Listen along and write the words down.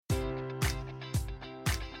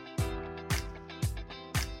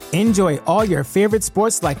Enjoy all your favorite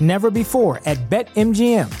sports like never before at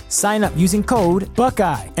BetMGM. Sign up using code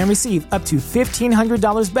Buckeye and receive up to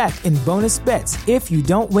 $1,500 back in bonus bets if you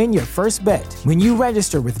don't win your first bet. When you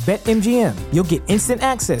register with BetMGM, you'll get instant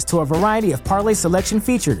access to a variety of parlay selection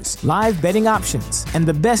features, live betting options, and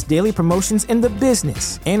the best daily promotions in the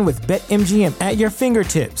business. And with BetMGM at your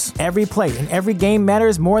fingertips, every play and every game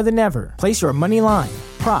matters more than ever. Place your money line,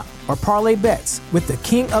 prop, or parlay bets with the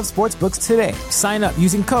king of sportsbooks today. Sign up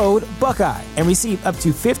using code Buckeye and receive up to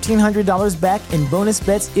 $1,500 back in bonus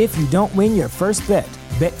bets if you don't win your first bet.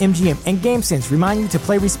 BetMGM and GameSense remind you to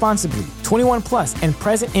play responsibly. 21 plus and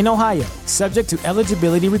present in Ohio, subject to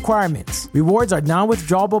eligibility requirements. Rewards are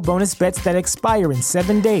non-withdrawable bonus bets that expire in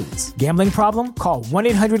 7 days. Gambling problem? Call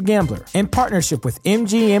 1-800-GAMBLER. In partnership with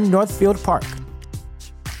MGM Northfield Park.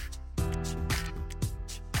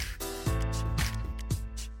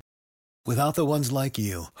 Without the ones like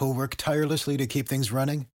you, who work tirelessly to keep things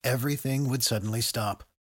running, everything would suddenly stop.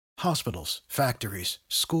 Hospitals, factories,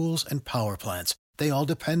 schools, and power plants, they all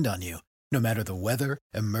depend on you. No matter the weather,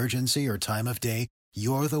 emergency, or time of day,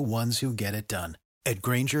 you're the ones who get it done. At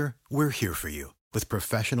Grainger, we're here for you with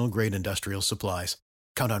professional-grade industrial supplies.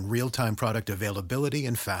 Count on real-time product availability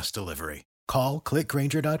and fast delivery. Call, click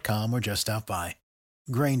Grainger.com, or just stop by.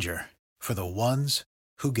 Grainger, for the ones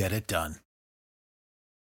who get it done.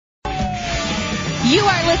 You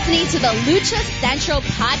are listening to the Lucha Central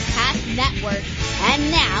Podcast Network.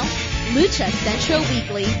 And now, Lucha Central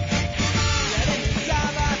Weekly.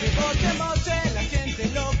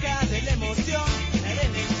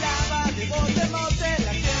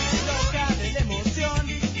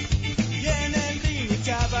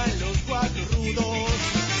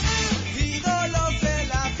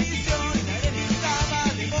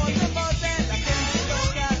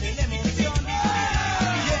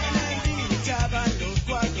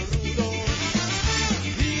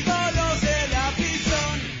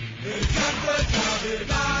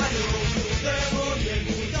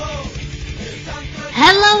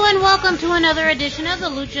 Hello and welcome to another edition of the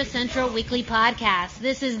Lucha Central Weekly Podcast.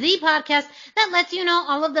 This is the podcast that lets you know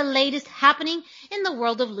all of the latest happening in the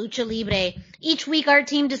world of Lucha Libre. Each week our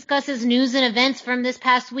team discusses news and events from this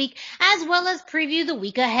past week as well as preview the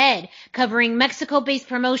week ahead, covering Mexico-based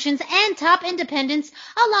promotions and top independents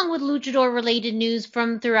along with luchador-related news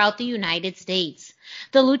from throughout the United States.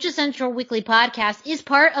 The Lucha Central Weekly Podcast is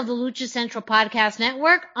part of the Lucha Central Podcast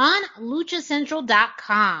Network on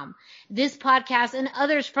luchacentral.com. This podcast and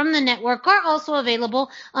others from the network are also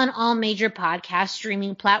available on all major podcast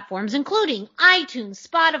streaming platforms, including iTunes,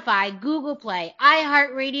 Spotify, Google Play,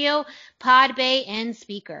 iHeartRadio, Podbay, and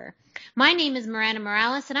Speaker. My name is Miranda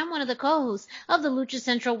Morales, and I'm one of the co-hosts of the Lucha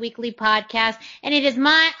Central Weekly Podcast, and it is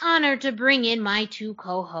my honor to bring in my two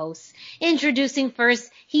co-hosts. Introducing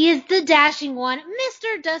first, he is the dashing one,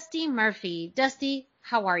 Mr. Dusty Murphy. Dusty,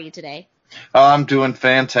 how are you today? I'm doing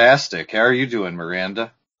fantastic. How are you doing,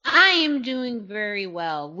 Miranda? I am doing very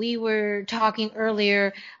well. We were talking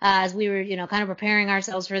earlier as we were, kind of preparing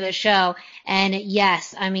ourselves for the show. And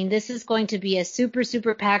yes, I mean, this is going to be a super,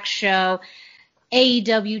 super packed show.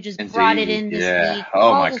 AEW just brought it in this week. Oh,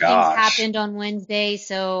 all my the gosh. things happened on Wednesday,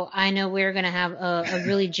 so I know we're going to have a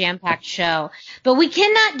really jam-packed show. But we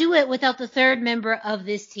cannot do it without the third member of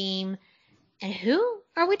this team. And who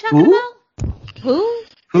are we talking about? Who?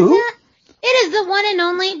 Who? Is that? It is the one and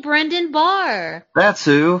only Brendan Barr. That's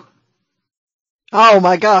who. Oh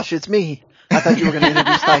my gosh, it's me. I thought you were going to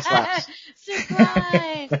introduce Thigh Slaps.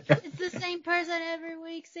 Surprise! It's the same person every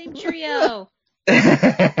week, same trio.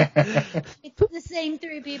 It's the same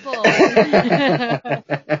three people.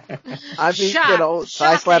 I mean,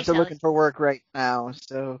 Thigh Slaps are looking for work right now,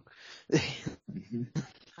 so.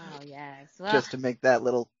 Oh, yes. Well, just to make that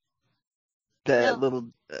little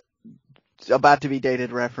about to be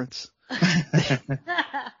dated reference.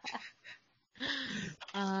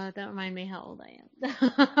 Don't remind me how old I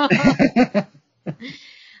am.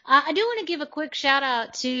 I do want to give a quick shout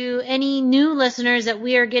out to any new listeners that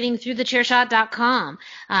we are getting through thechairshot.com.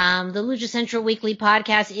 The Lucha Central Weekly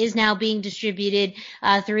Podcast is now being distributed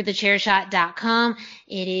through thechairshot.com.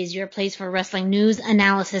 It is your place for wrestling news,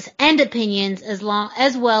 analysis, and opinions, as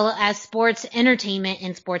well as sports entertainment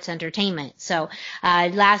and sports entertainment. So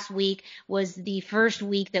last week was the first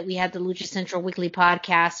week that we had the Lucha Central Weekly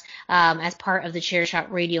Podcast as part of the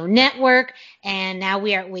Chairshot Radio Network, and now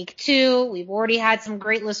we are at week 2. We've already had some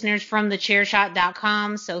great listeners from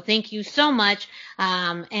thechairshot.com, so thank you so much.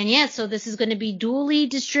 So this is going to be dually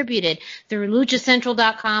distributed through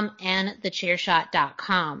luchacentral.com and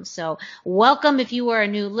thechairshot.com. So welcome if you are a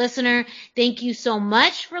new listener. Thank you so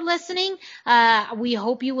much for listening. We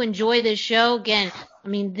hope you enjoy this show. Again, I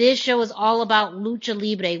mean, this show is all about Lucha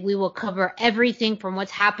Libre. We will cover everything from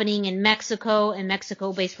what's happening in Mexico and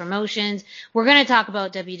Mexico-based promotions. We're going to talk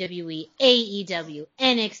about WWE, AEW,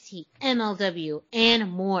 NXT, MLW,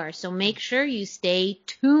 and more. So make sure you stay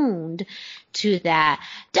tuned to that.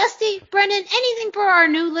 Dusty, Brendan, anything for our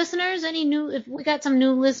new listeners? If we got some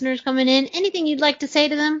new listeners coming in, anything you'd like to say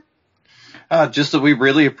to them? Just that we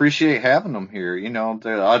really appreciate having them here. You know,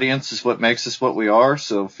 the audience is what makes us what we are,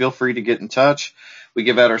 so feel free to get in touch. We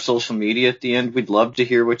give out our social media at the end. We'd love to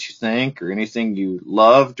hear what you think or anything you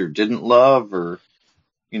loved or didn't love, or,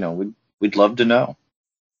 you know, we'd love to know.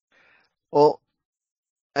 Well,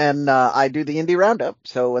 and I do the Indie Roundup,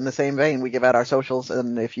 so in the same vein, we give out our socials,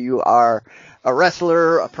 and if you are a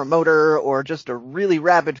wrestler, a promoter, or just a really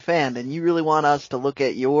rabid fan, and you really want us to look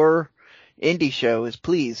at your indie shows,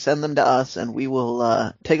 please send them to us, and we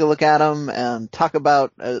will take a look at them and talk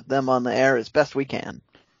about them on the air as best we can.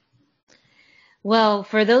 Well,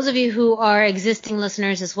 for those of you who are existing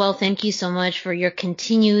listeners as well, thank you so much for your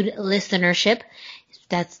continued listenership. If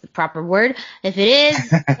that's the proper word. If it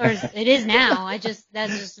is, or it is now, that's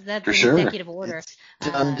an executive order. It's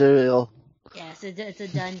done deal. Yes, it's a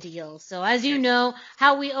done deal. So as you know,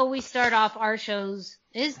 how we always start off our shows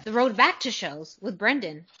is the road back to shows with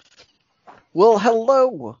Brendan. Well,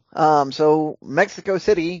 hello. So Mexico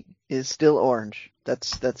City is still orange.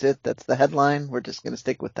 That's it. That's the headline. We're just going to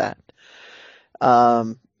stick with that.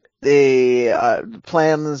 The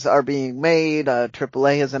plans are being made.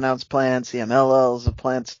 AAA has announced plans. CMLL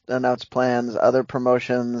has announced plans. Other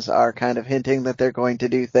promotions are kind of hinting that they're going to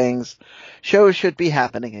do things. Shows should be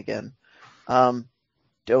happening again.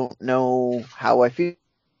 Don't know how I feel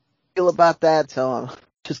about that, so I'm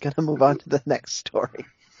just going to move on to the next story.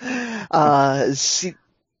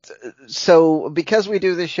 So because we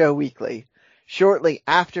do this show weekly, shortly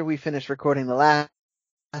after we finished recording the last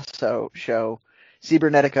show,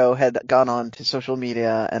 Cibernetico had gone on to social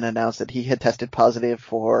media and announced that he had tested positive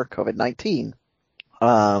for COVID-19.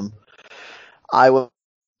 I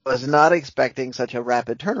was not expecting such a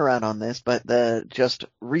rapid turnaround on this, but just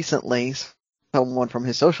recently someone from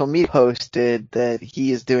his social media posted that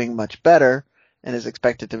he is doing much better and is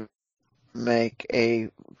expected to make a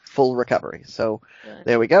full recovery. So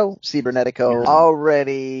there we go. Cibernetico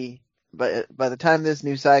already, by the time this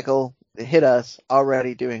new cycle hit us,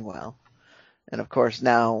 already doing well. And of course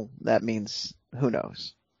now that means who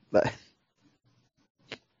knows. But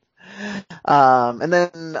and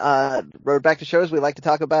then road back to shows, we like to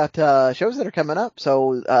talk about shows that are coming up.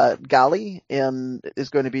 So Gali is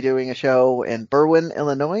going to be doing a show in Berwyn,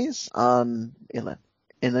 Illinois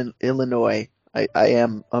in Illinois. I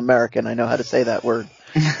am American. I know how to say that word.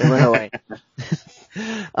 Illinois.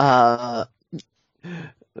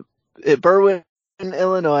 Berwyn,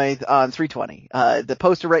 Illinois on 320. The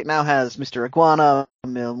poster right now has Mr. Iguana,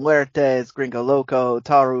 Mil Muertes, Gringo Loco,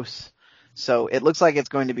 Taurus. So it looks like it's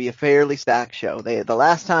going to be a fairly stacked show. The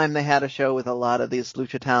last time they had a show with a lot of these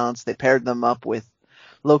lucha talents, they paired them up with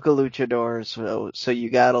local luchadors. So you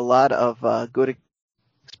got a lot of good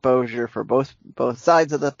exposure for both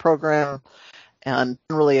sides of the program. And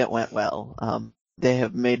generally it went well. They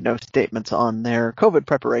have made no statements on their COVID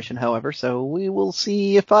preparation, however, so we will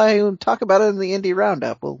see if I talk about it in the Indie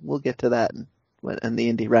Roundup. We'll get to that in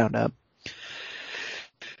the Indie Roundup.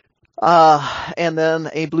 And then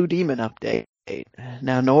a Blue Demon update.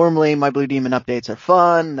 Now, normally my Blue Demon updates are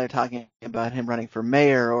fun. They're talking about him running for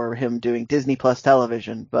mayor or him doing Disney Plus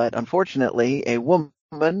television, but unfortunately a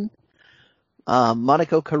woman,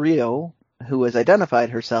 Monaco Carrillo, who has identified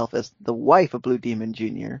herself as the wife of Blue Demon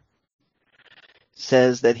Jr.,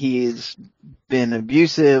 says that he's been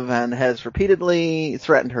abusive and has repeatedly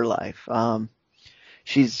threatened her life.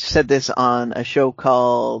 She's said this on a show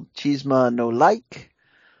called Chisma No Like.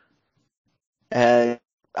 I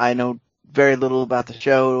know very little about the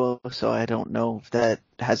show, so I don't know if that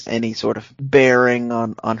has any sort of bearing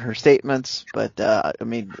on her statements, but I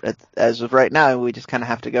mean, as of right now, we just kind of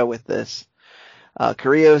have to go with this.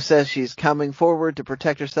 Carrillo says she's coming forward to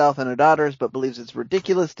protect herself and her daughters, but believes it's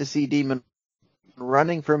ridiculous to see Demon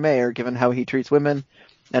running for mayor given how he treats women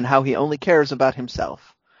and how he only cares about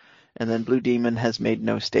himself. And then Blue Demon has made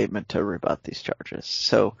no statement to rebut these charges.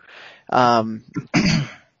 So, an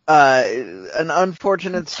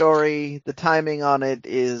unfortunate story. The timing on it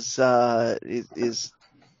is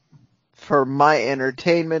for my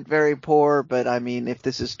entertainment very poor, but I mean, if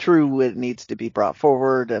this is true, it needs to be brought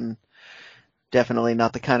forward, and definitely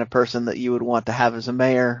not the kind of person that you would want to have as a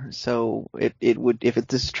mayor. So it would, if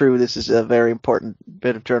it is true, this is a very important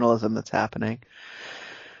bit of journalism that's happening.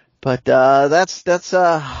 But that's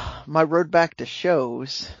my road back to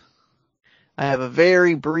shows. I have a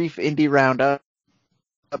very brief indie roundup.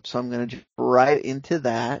 so I'm going to jump right into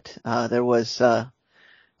that. There was a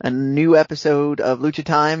new episode of Lucha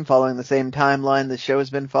Time following the same timeline the show has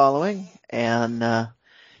been following, and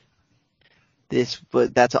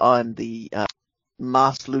that's on the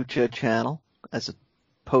Mas Lucha channel as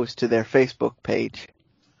opposed to their Facebook page.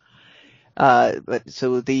 But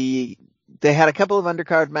so they had a couple of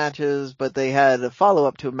undercard matches, but they had a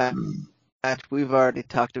follow-up to a match we've already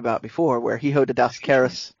talked about before, where Hijo de Dos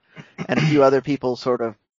Caras and a few other people sort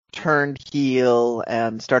of turned heel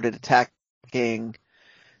and started attacking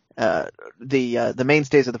the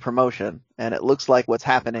mainstays of the promotion. And it looks like what's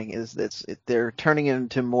happening is they're turning it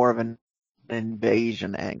into more of an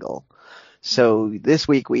invasion angle. So this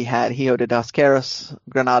week we had Hijo de Dos Caras,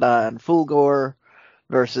 Granada, and Fulgor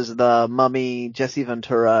versus the Mummy, Jesse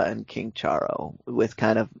Ventura, and King Charo, with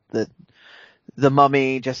kind of the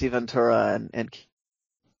Mummy, Jesse Ventura, and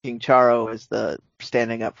King Charo is the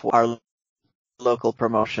standing up for our local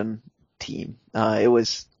promotion team. It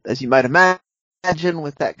was, as you might imagine,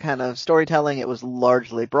 with that kind of storytelling, it was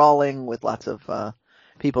largely brawling with lots of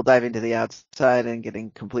people diving to the outside and getting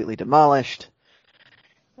completely demolished.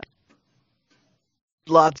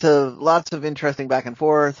 Lots of interesting back and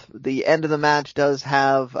forth. The end of the match does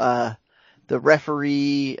have the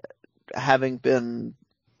referee having been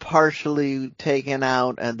partially taken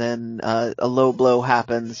out, and then a low blow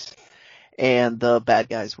happens, and the bad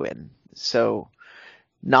guys win. So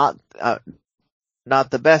not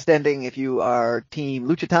the best ending if you are Team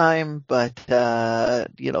Lucha Time, but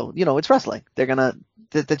you know it's wrestling.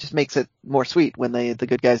 That just makes it more sweet when the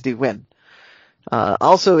good guys do win.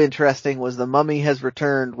 Also interesting was the Mummy has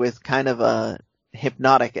returned with kind of a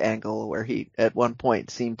hypnotic angle where he at one point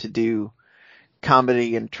seemed to do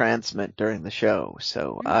comedy entrancement during the show.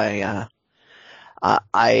 So I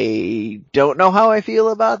don't know how I feel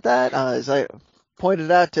about that. As it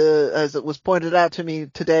was pointed out to me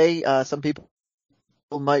today, some people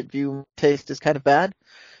might view taste as kind of bad.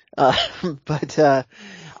 But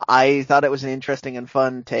I thought it was an interesting and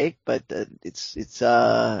fun take, but it's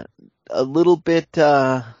a little bit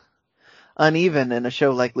uneven in a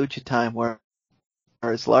show like Lucha Time, where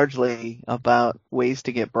it's largely about ways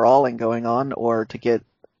to get brawling going on or to get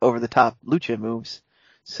over the top lucha moves.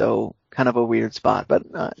 So kind of a weird spot, but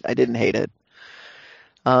I didn't hate it.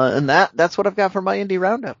 And that's what I've got for my indie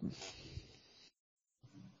roundup.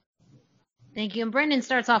 Thank you. And Brendan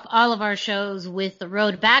starts off all of our shows with the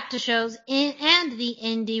road back to shows and the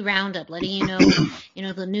indie roundup, letting you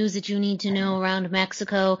know, the news that you need to know around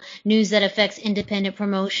Mexico, news that affects independent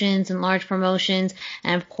promotions and large promotions,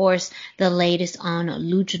 and of course, the latest on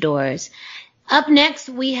luchadors. Up next,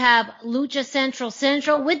 we have Lucha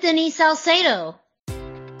Central with Denise Salcedo.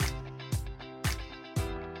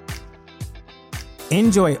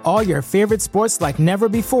 Enjoy all your favorite sports like never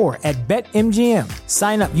before at BetMGM.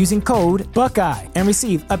 Sign up using code Buckeye and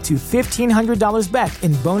receive up to $1,500 back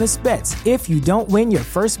in bonus bets if you don't win your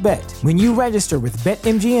first bet. When you register with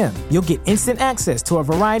BetMGM, you'll get instant access to a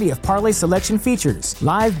variety of parlay selection features,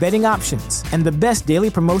 live betting options, and the best daily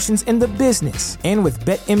promotions in the business. And with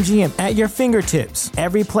BetMGM at your fingertips,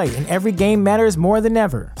 every play and every game matters more than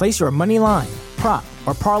ever. Place your money line, prop,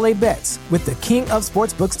 or parlay bets with the king of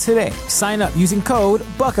sportsbooks today. Sign up using code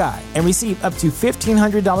Buckeye and receive up to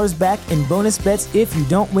 $1,500 back in bonus bets if you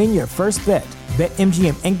don't win your first bet.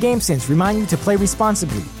 BetMGM and GameSense remind you to play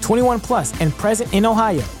responsibly. 21 plus and present in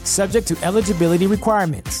Ohio, subject to eligibility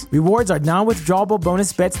requirements. Rewards are non-withdrawable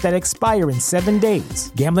bonus bets that expire in 7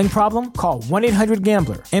 days. Gambling problem? Call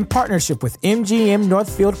 1-800-GAMBLER. In partnership with MGM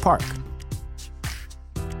Northfield Park.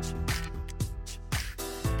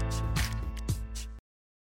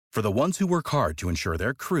 For the ones who work hard to ensure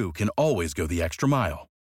their crew can always go the extra mile,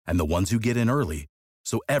 and the ones who get in early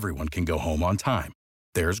so everyone can go home on time,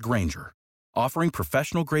 there's Grainger, offering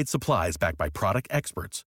professional-grade supplies backed by product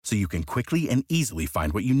experts so you can quickly and easily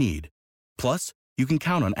find what you need. Plus, you can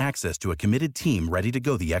count on access to a committed team ready to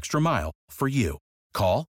go the extra mile for you.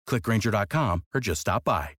 Call, click Grainger.com, or just stop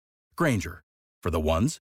by. Grainger, for the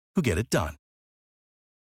ones who get it done.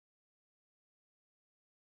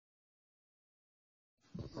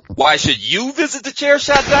 Why should you visit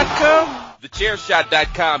TheChairShot.com?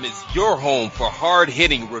 TheChairShot.com is your home for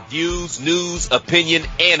hard-hitting reviews, news, opinion,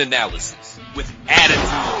 and analysis with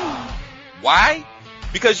attitude. Why?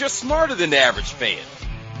 Because you're smarter than the average fan.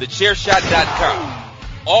 TheChairShot.com.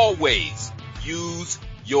 Always use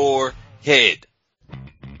your head.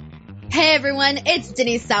 Hey everyone, it's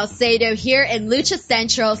Denise Salcedo here in Lucha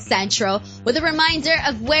Central with a reminder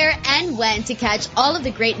of where and when to catch all of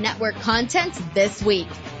the great network content this week.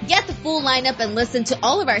 Get the full lineup and listen to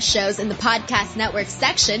all of our shows in the podcast network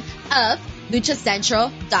section of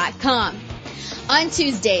luchacentral.com. On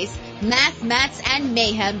Tuesdays, Math, Mats, and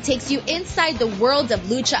Mayhem takes you inside the world of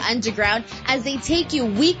Lucha Underground as they take you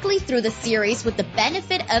weekly through the series with the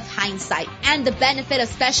benefit of hindsight and the benefit of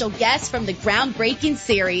special guests from the groundbreaking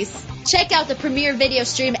series. Check out the premiere video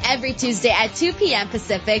stream every Tuesday at 2 p.m.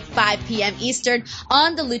 Pacific, 5 p.m. Eastern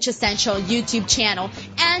on the Lucha Central YouTube channel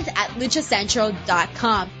and at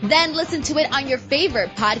luchacentral.com. Then listen to it on your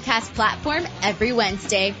favorite podcast platform every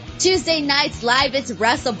Wednesday. Tuesday nights live, it's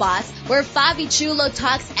Wrestle Boss, where Fabi Chulo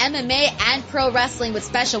talks MMA and pro wrestling with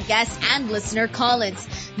special guests and listener call-ins.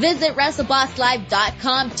 Visit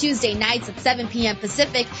WrestleBossLive.com Tuesday nights at 7 p.m.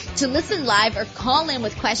 Pacific to listen live or call in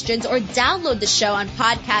with questions or download the show on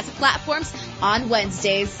podcast platforms on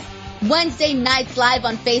Wednesdays. Wednesday nights live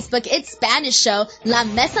on Facebook, it's Spanish show La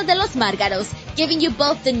Mesa de los Márgaros, giving you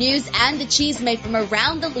both the news and the chisme from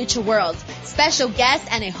around the lucha world. Special guests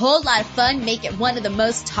and a whole lot of fun make it one of the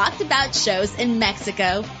most talked about shows in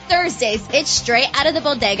Mexico. Thursdays, it's Straight Out of the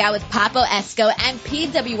Bodega with Papo Esco and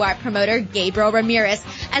PWR promoter Gabriel Ramirez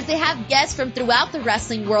as they have guests from throughout the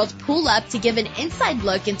wrestling world pull up to give an inside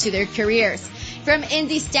look into their careers. From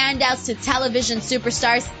indie standouts to television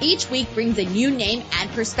superstars, each week brings a new name and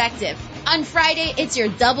perspective. On Friday, it's your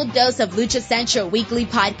double dose of Lucha Central Weekly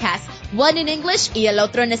podcast, one in English y el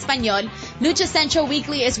otro en español. Lucha Central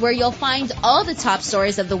Weekly is where you'll find all the top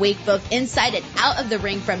stories of the week, both inside and out of the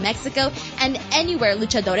ring from Mexico and anywhere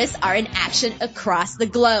luchadores are in action across the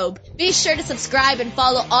globe. Be sure to subscribe and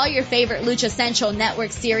follow all your favorite Lucha Central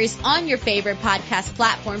Network series on your favorite podcast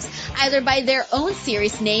platforms, either by their own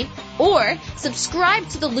series name or subscribe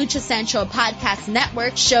to the Lucha Central Podcast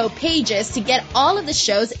Network show pages to get all of the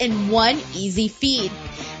shows in one easy feed.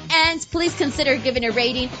 And please consider giving a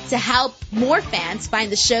rating to help more fans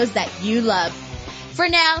find the shows that you love. For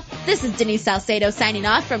now, this is Denise Salcedo signing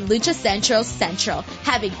off from Lucha Central Central.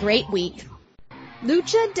 Have a great week.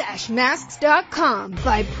 Lucha-Masks.com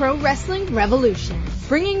by Pro Wrestling Revolution,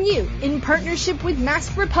 bringing you, in partnership with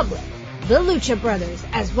Mask Republic, the Lucha Brothers,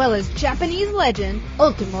 as well as Japanese legend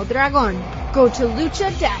Ultimo Dragon. Go to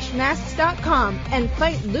lucha-masks.com and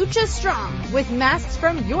fight Lucha Strong with masks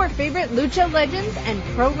from your favorite Lucha legends and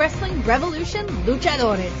Pro Wrestling Revolution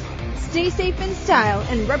luchadores. Stay safe in style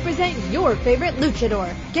and represent your favorite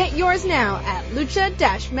luchador. Get yours now at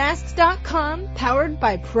lucha-masks.com, powered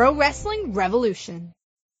by Pro Wrestling Revolution.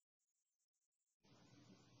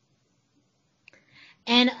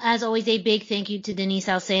 And as always, a big thank you to Denise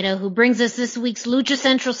Salcedo, who brings us this week's Lucha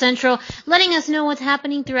Central, letting us know what's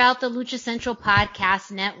happening throughout the Lucha Central Podcast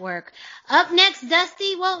Network. Up next,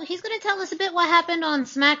 Dusty, well, he's going to tell us a bit what happened on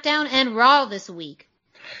SmackDown and Raw this week.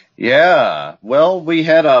 Yeah, well, we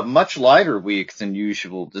had a much lighter week than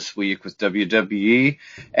usual this week with WWE.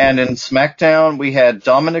 And in SmackDown, we had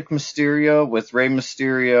Dominic Mysterio with Rey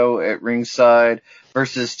Mysterio at ringside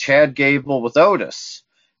versus Chad Gable with Otis.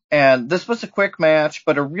 And this was a quick match,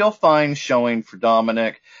 but a real fine showing for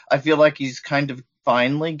Dominic. I feel like he's kind of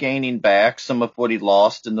finally gaining back some of what he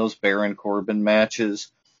lost in those Baron Corbin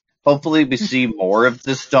matches. Hopefully we see more of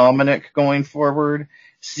this Dominic going forward.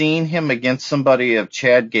 Seeing him against somebody of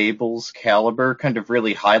Chad Gable's caliber kind of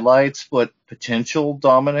really highlights what potential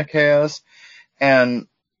Dominic has. And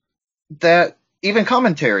that even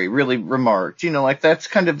commentary really remarked, like that's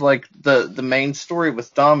kind of like the main story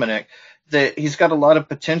with Dominic, that he's got a lot of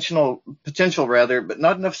potential, but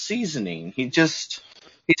not enough seasoning. He's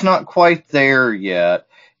not quite there yet.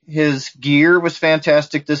 His gear was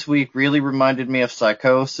fantastic this week, really reminded me of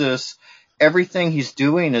Psychosis. Everything he's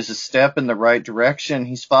doing is a step in the right direction.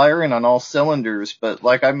 He's firing on all cylinders, but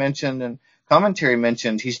like I mentioned and commentary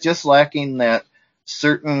mentioned, he's just lacking that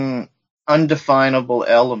certain undefinable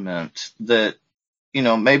element that,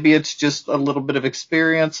 maybe it's just a little bit of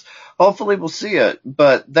experience. Hopefully we'll see it.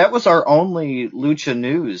 But that was our only Lucha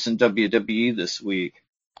news in WWE this week.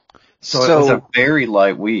 So it was a very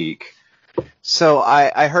light week. So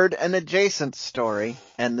I heard an adjacent story,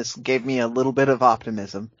 and this gave me a little bit of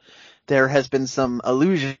optimism. There has been some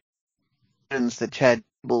allusions that Chad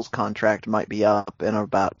Gable's contract might be up in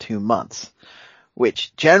about 2 months.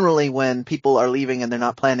 Which generally when people are leaving and they're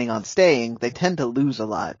not planning on staying, they tend to lose a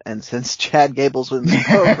lot. And since Chad Gable's in the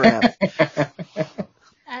program.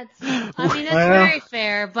 That's very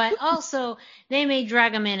fair, but also they may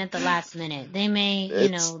drag him in at the last minute. They may, they're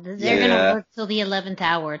going to work till the 11th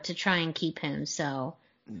hour to try and keep him, so.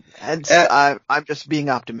 I'm just being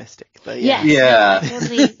optimistic. But yes.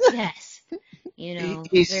 Yes.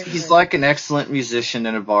 He's like an excellent musician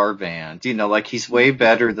in a bar band. Like he's way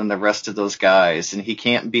better than the rest of those guys, and he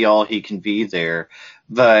can't be all he can be there.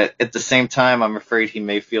 But at the same time, I'm afraid he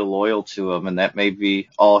may feel loyal to him, and that may be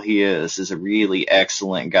all he is a really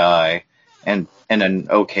excellent guy and an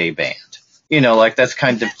okay band. Like that's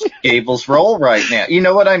kind of Gable's role right now. You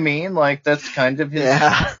know what I mean? Like that's kind of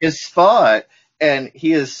his spot. And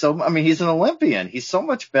he is he's an Olympian. He's so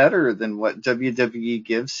much better than what WWE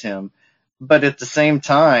gives him. But at the same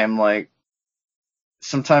time, like,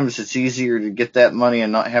 sometimes it's easier to get that money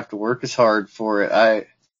and not have to work as hard for it.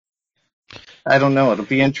 I don't know. It'll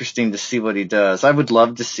be interesting to see what he does. I would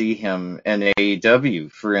love to see him in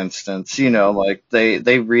AEW, for instance. Like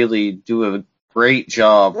they really do a great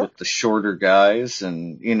job with the shorter guys.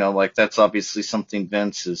 And, like that's obviously something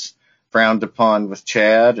Vince has frowned upon with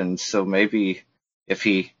Chad. And so maybe if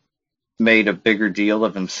he made a bigger deal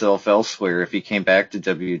of himself elsewhere, if he came back to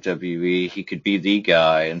WWE, he could be the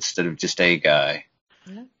guy instead of just a guy.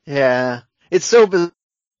 Yeah. It's so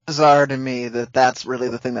bizarre to me that that's really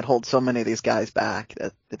the thing that holds so many of these guys back,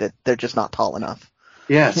 that they're just not tall enough.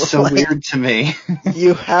 Yeah, it's so weird to me.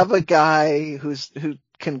 You have a guy who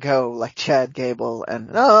can go like Chad Gable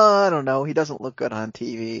and, I don't know, he doesn't look good on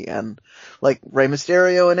TV, and like Rey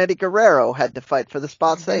Mysterio and Eddie Guerrero had to fight for the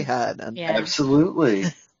spots they had. And Absolutely.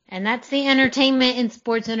 And that's the entertainment in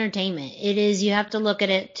sports entertainment. It is, you have to look at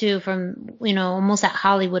it too from, almost that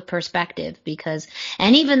Hollywood perspective,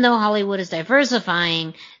 and even though Hollywood is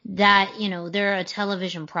diversifying, that, they're a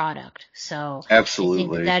television product. So absolutely, I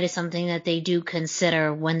think that is something that they do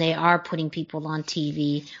consider when they are putting people on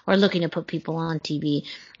TV or looking to put people on TV.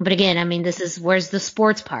 But again, where's the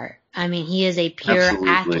sports part? He is a pure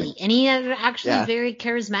athlete, and he is actually very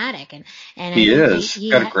charismatic, and he is.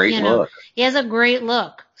 He's got a great look. He has a great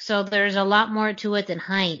look. So there's a lot more to it than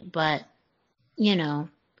height, but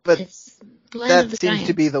it's that seems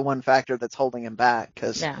to be the one factor that's holding him back,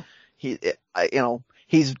 because he's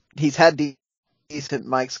had decent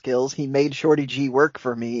mic skills. He made Shorty G work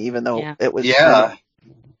for me, even though it was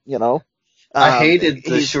I hated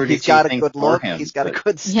the Shorty G. He's got a good look. He's got a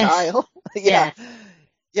good style.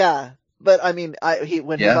 Yeah, but when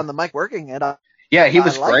he's on the mic working it, he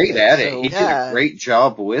was great at it. So, he did a great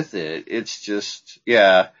job with it. It's just,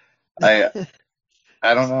 I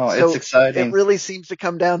don't know. So it's exciting. It really seems to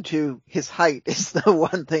come down to his height is the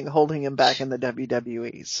one thing holding him back in the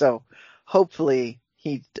WWE. So hopefully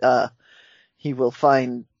he will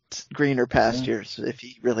find greener pastures if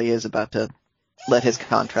he really is about to let his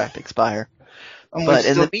contract expire. But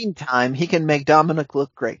in the meantime, he can make Dominic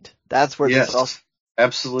look great. That's where this all.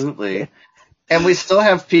 Absolutely. And we still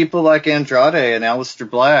have people like Andrade and Aleister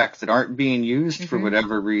Black that aren't being used for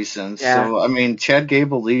whatever reason. Yeah. So, Chad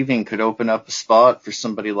Gable leaving could open up a spot for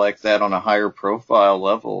somebody like that on a higher profile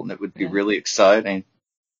level, and it would be really exciting.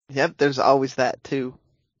 Yep, there's always that too.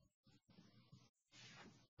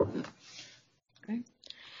 Okay.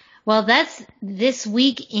 Well, that's this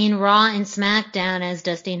week in Raw and SmackDown, as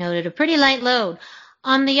Dusty noted, a pretty light load.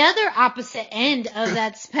 On the other opposite end of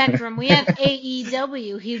that spectrum, we have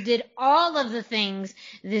AEW, who did all of the things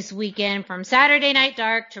this weekend, from Saturday Night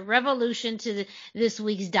Dark to Revolution to this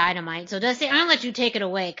week's Dynamite. So, Dusty, I'm going to let you take it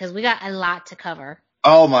away, because we got a lot to cover.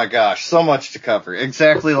 Oh my gosh, so much to cover.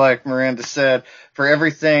 Exactly like Miranda said, for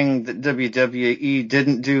everything that WWE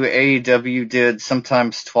didn't do, AEW did,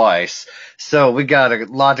 sometimes twice. So we got a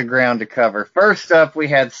lot of ground to cover. First up, we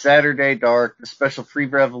had Saturday Dark, the special Free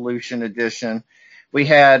Revolution edition. We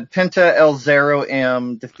had Penta El Zero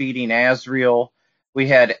M defeating Azriel. We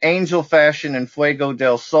had Angel Fashion and Fuego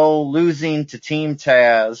del Sol losing to Team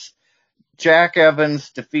Taz. Jack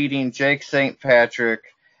Evans defeating Jake St. Patrick.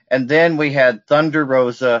 And then we had Thunder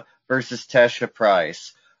Rosa versus Tesha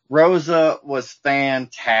Price. Rosa was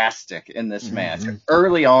fantastic in this match.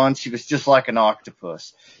 Early on, she was just like an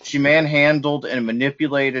octopus. She manhandled and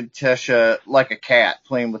manipulated Tesha like a cat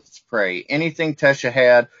playing with its prey. Anything Tesha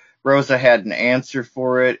had, Rosa had an answer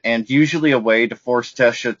for it, and usually a way to force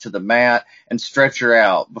Tesha to the mat and stretch her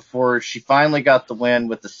out before she finally got the win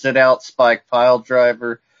with the sit-out spike pile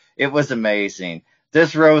driver. It was amazing.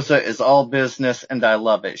 This Rosa is all business, and I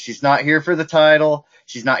love it. She's not here for the title.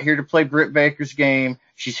 She's not here to play Britt Baker's game.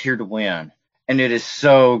 She's here to win. And it is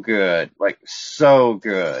so good. Like, so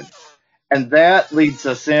good. And that leads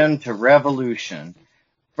us into Revolution.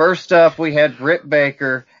 First up, we had Britt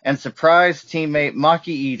Baker and surprise teammate Maki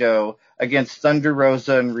Ito against Thunder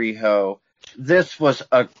Rosa and Riho. This was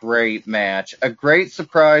a great match, a great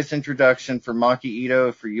surprise introduction for Maki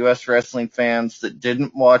Ito for U.S. wrestling fans that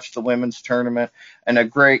didn't watch the women's tournament, and a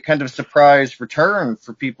great kind of surprise return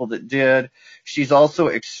for people that did. She's also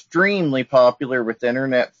extremely popular with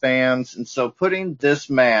internet fans, and so putting this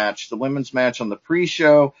match, the women's match, on the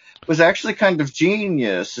pre-show was actually kind of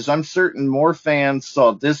genius, as I'm certain more fans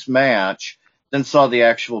saw this match than saw the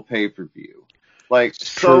actual pay-per-view. Like,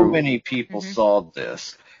 so many people saw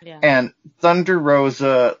this. Yeah. And Thunder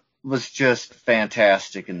Rosa was just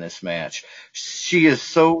fantastic in this match. She is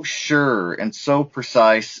so sure and so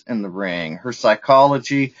precise in the ring. Her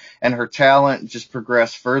psychology and her talent just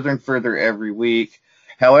progress further and further every week.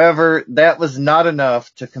 However, that was not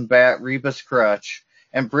enough to combat Reba's crutch,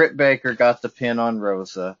 and Britt Baker got the pin on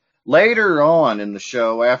Rosa. Later on in the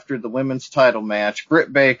show, after the women's title match,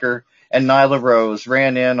 Britt Baker and Nyla Rose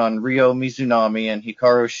ran in on Ryo Mizunami and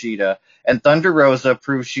Hikaru Shida, and Thunder Rosa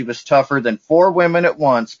proved she was tougher than 4 women at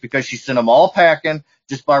once because she sent them all packing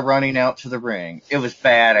just by running out to the ring. It was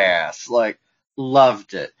badass. Like,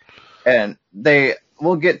 loved it. And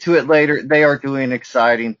we'll get to it later, they are doing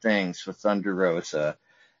exciting things with Thunder Rosa.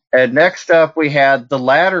 And next up, we had the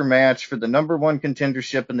ladder match for the number 1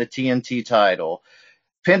 contendership in the TNT title.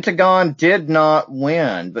 Pentagon did not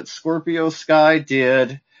win, but Scorpio Sky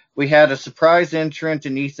did. We had a surprise entrant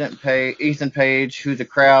in Ethan Page, who the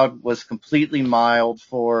crowd was completely mild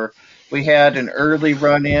for. We had an early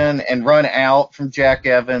run in and run out from Jack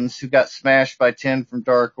Evans, who got smashed by 10 from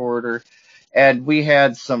Dark Order. And we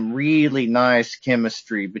had some really nice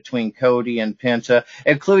chemistry between Cody and Penta,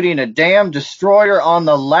 including a damn destroyer on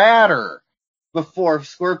the ladder before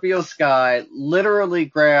Scorpio Sky literally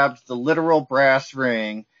grabbed the literal brass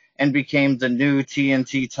ring and became the new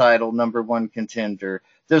TNT title number 1 contender.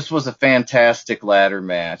 This was a fantastic ladder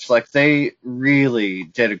match. Like, they really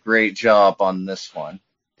did a great job on this one.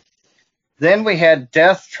 Then we had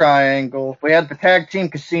Death Triangle. We had the Tag Team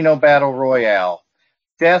Casino Battle Royale.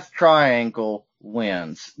 Death Triangle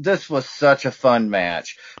wins. This was such a fun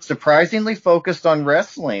match. Surprisingly focused on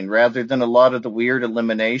wrestling rather than a lot of the weird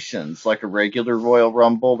eliminations like a regular Royal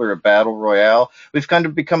Rumble or a Battle Royale. We've kind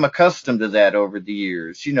of become accustomed to that over the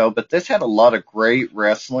years, but this had a lot of great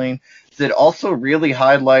wrestling that also really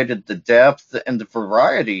highlighted the depth and the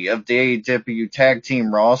variety of the AEW tag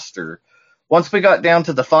team roster. Once we got down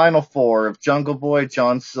to the final 4 of Jungle Boy,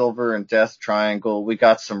 John Silver, and Death Triangle, we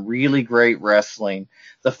got some really great wrestling.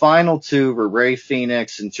 The final 2 were Rey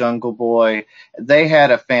Fenix and Jungle Boy. They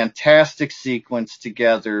had a fantastic sequence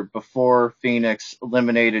together before Phoenix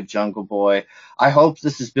eliminated Jungle Boy. I hope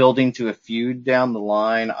this is building to a feud down the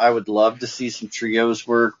line. I would love to see some trios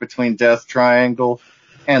work between Death Triangle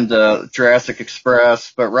and the Jurassic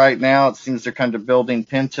Express, but right now it seems they're kind of building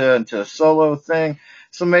Penta into a solo thing.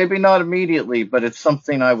 So maybe not immediately, but it's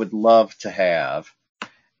something I would love to have.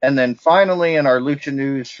 And then finally, in our Lucha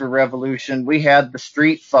News for Revolution, we had the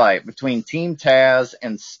street fight between Team Taz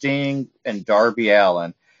and Sting and Darby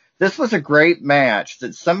Allin. This was a great match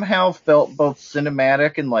that somehow felt both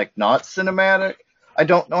cinematic and not cinematic. I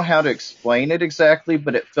don't know how to explain it exactly,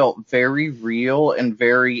 but it felt very real and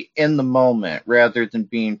very in the moment rather than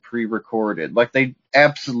being pre-recorded. Like, they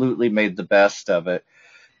absolutely made the best of it.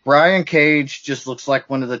 Brian Cage just looks like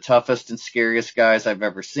one of the toughest and scariest guys I've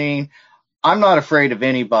ever seen. I'm not afraid of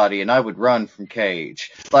anybody, and I would run from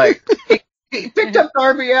Cage. Like, he picked up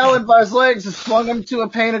Darby Allin by his legs and swung him to a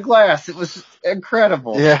pane of glass. It was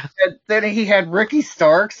incredible. Yeah. And then he had Ricky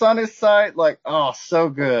Starks on his side. Like, oh, so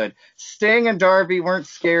good. Sting and Darby weren't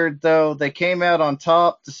scared, though. They came out on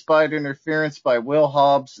top despite interference by Will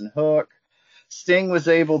Hobbs and Hook. Sting was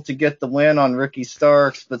able to get the win on Ricky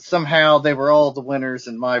Starks, but somehow they were all the winners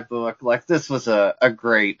in my book. Like, this was a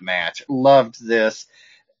great match. Loved this.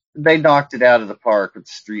 They knocked it out of the park with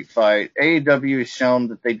the street fight. AEW has shown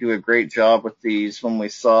that they do a great job with these when we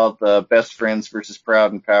saw the Best Friends versus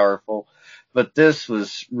Proud and Powerful. But this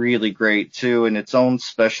was really great, too, in its own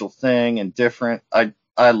special thing and different.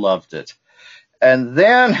 I loved it. And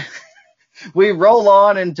then we roll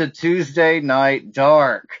on into Tuesday Night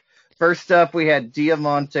Dark. First up, we had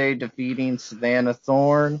Diamante defeating Savannah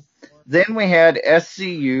Thorne. Then we had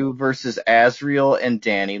SCU versus Azriel and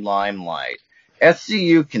Danny Limelight.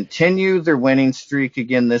 SCU continued their winning streak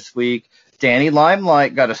again this week. Danny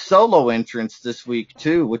Limelight got a solo entrance this week,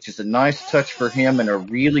 too, which is a nice touch for him and a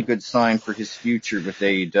really good sign for his future with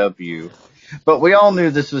AEW. But we all knew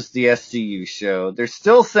this was the SCU show. They're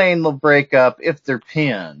still saying they'll break up if they're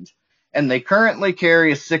pinned. And they currently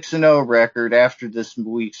carry a 6-0 record after this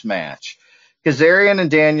week's match. Kazarian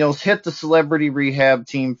and Daniels hit the Celebrity Rehab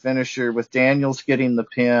team finisher with Daniels getting the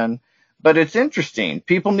pin. But it's interesting.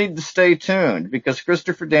 People need to stay tuned because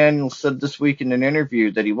Christopher Daniels said this week in an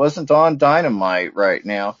interview that he wasn't on Dynamite right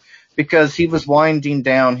now because he was winding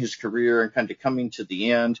down his career and kind of coming to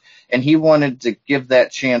the end. And he wanted to give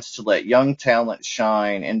that chance to let young talent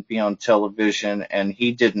shine and be on television. And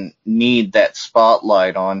he didn't need that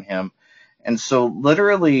spotlight on him. And so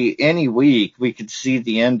literally any week we could see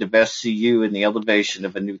the end of SCU and the elevation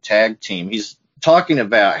of a new tag team. He's talking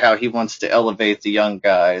about how he wants to elevate the young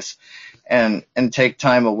guys and take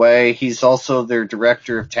time away. He's also their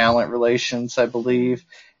director of talent relations, I believe.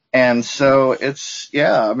 And so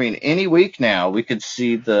any week now we could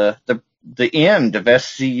see the end of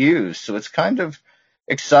SCU. So it's kind of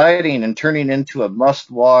exciting and turning into a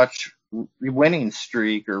must-watch winning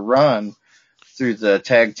streak or run through the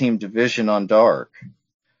tag team division on Dark.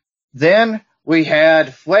 Then we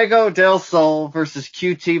had Fuego del Sol versus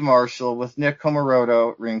QT Marshall with Nick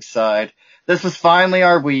Comoroto ringside. This was finally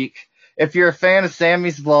our week. If you're a fan of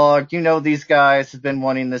Sammy's vlog, you know these guys have been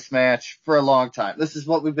wanting this match for a long time. This is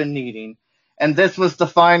what we've been needing. And this was the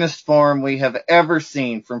finest form we have ever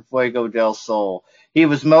seen from Fuego del Sol. He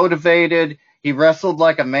was motivated. He wrestled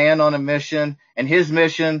like a man on a mission, and his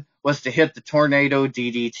mission was to hit the tornado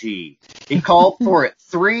DDT. He called for it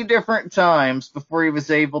 3 different times before he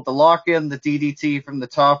was able to lock in the DDT from the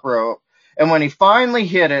top rope. And when he finally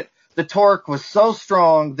hit it, the torque was so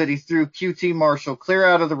strong that he threw QT Marshall clear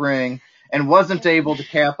out of the ring and wasn't able to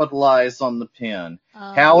capitalize on the pin.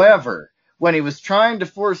 However, when he was trying to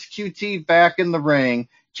force QT back in the ring,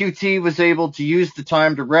 QT was able to use the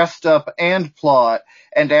time to rest up and plot,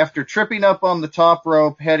 and after tripping up on the top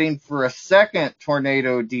rope heading for a second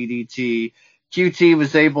tornado DDT, QT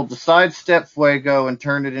was able to sidestep Fuego and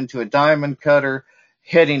turn it into a diamond cutter,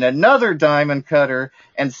 hitting another diamond cutter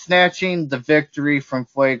and snatching the victory from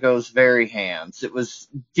Fuego's very hands. It was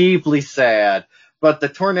deeply sad, but the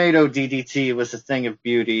tornado DDT was a thing of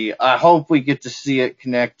beauty. I hope we get to see it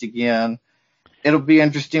connect again. It'll be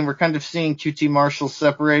interesting. We're kind of seeing QT Marshall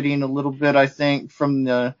separating a little bit, I think, from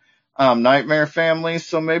the Nightmare family.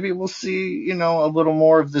 So maybe we'll see, a little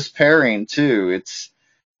more of this pairing too.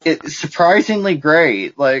 It's surprisingly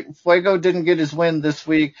great. Like, Fuego didn't get his win this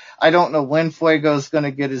week. I don't know when Fuego's going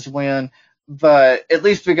to get his win, but at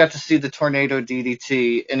least we got to see the tornado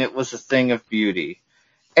DDT, and it was a thing of beauty.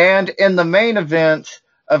 And in the main event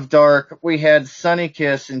of Dark, we had Sonny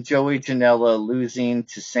Kiss and Joey Janela losing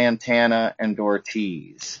to Santana and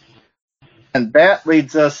Ortiz. And that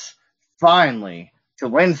leads us finally to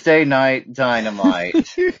Wednesday Night Dynamite.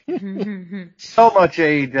 So much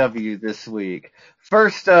AEW this week.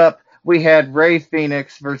 First up, we had Rey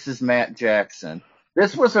Fenix versus Matt Jackson.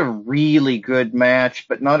 This was a really good match,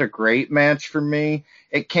 but not a great match for me.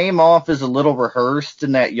 It came off as a little rehearsed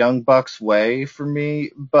in that Young Bucks way for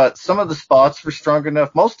me, but some of the spots were strong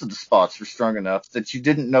enough, most of the spots were strong enough that you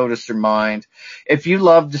didn't notice or mind. If you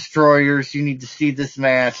love Destroyers, you need to see this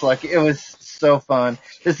match. Like, it was so fun.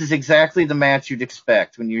 This is exactly the match you'd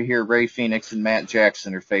expect when you hear Rey Fenix and Matt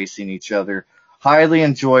Jackson are facing each other. Highly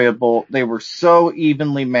enjoyable. They were so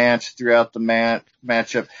evenly matched throughout the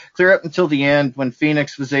matchup, clear up until the end when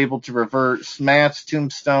Phoenix was able to reverse Matt's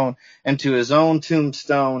tombstone into his own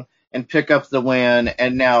tombstone and pick up the win.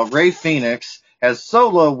 And now Rey Fenix has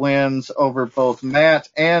solo wins over both Matt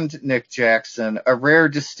and Nick Jackson, a rare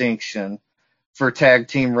distinction for tag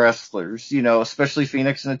team wrestlers, especially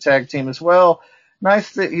Phoenix in a tag team as well.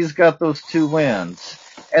 Nice that he's got those 2 wins.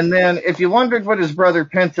 And then, if you wondered what his brother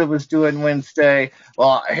Penta was doing Wednesday,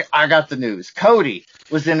 well, I got the news. Cody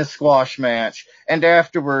was in a squash match, and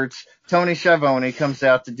afterwards, Tony Schiavone comes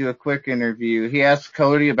out to do a quick interview. He asks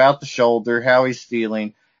Cody about the shoulder, how he's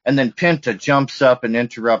feeling, and then Penta jumps up and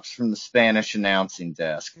interrupts from the Spanish announcing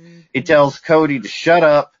desk. He tells Cody to shut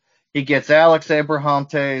up. He gets Alex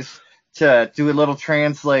Abrahantes to do a little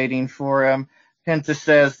translating for him. Penta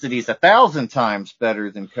says that he's 1,000 times better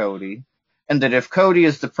than Cody, and that if Cody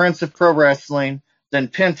is the Prince of Pro Wrestling, then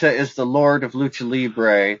Penta is the Lord of Lucha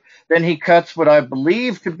Libre. Then he cuts what I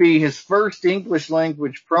believe to be his first English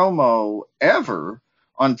language promo ever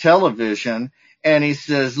on television, and he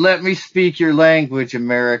says, "Let me speak your language,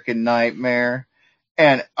 American Nightmare."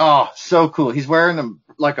 And, so cool. He's wearing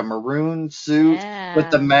a maroon suit with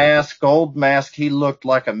the mask, gold mask. He looked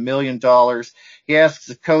like $1 million. He asks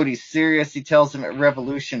if Cody's serious. He tells him at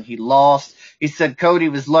Revolution he lost. He said Cody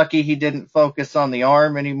was lucky he didn't focus on the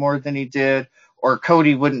arm any more than he did, or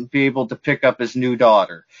Cody wouldn't be able to pick up his new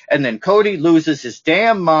daughter. And then Cody loses his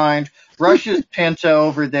damn mind, rushes Penta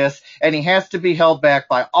over this, and he has to be held back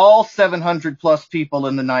by all 700 plus people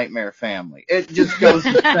in the Nightmare family. It just goes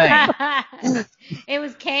insane. It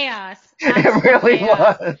was chaos. It really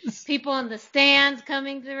was. People in the stands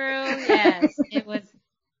coming through. Yes, it was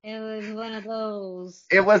one of those.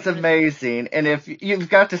 It was amazing. And if you've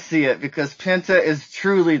got to see it, because Penta is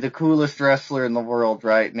truly the coolest wrestler in the world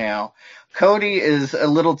right now. Cody is a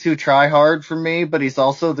little too try-hard for me, but he's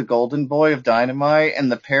also the golden boy of Dynamite, and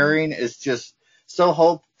the pairing is just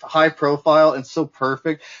so high profile and so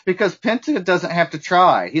perfect because Penta doesn't have to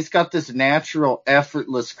try. He's got this natural,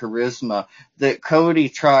 effortless charisma that Cody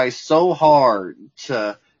tries so hard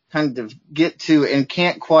to kind of get to and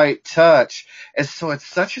can't quite touch. And so it's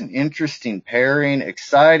such an interesting pairing,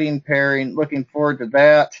 exciting pairing. Looking forward to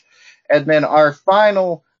that. And then our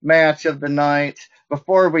final match of the night,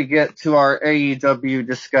 before we get to our AEW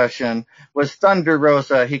discussion, was Thunder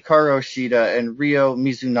Rosa, Hikaru Shida, and Ryo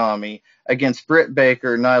Mizunami against Britt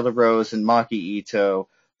Baker, Nyla Rose, and Maki Ito.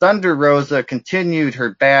 Thunder Rosa continued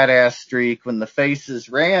her badass streak when the faces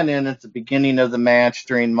ran in at the beginning of the match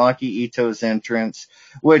during Maki Ito's entrance,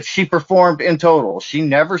 which she performed in total. She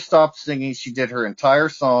never stopped singing. She did her entire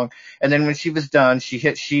song. And then when she was done, she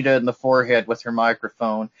hit Shida in the forehead with her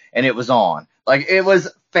microphone, and it was on. Like, it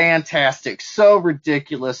was fantastic. So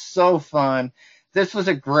ridiculous. So fun. This was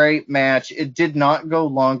a great match. It did not go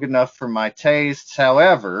long enough for my tastes.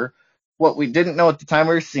 However, what we didn't know at the time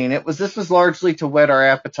we were seeing it was this was largely to whet our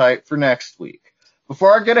appetite for next week.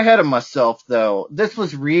 Before I get ahead of myself, though, this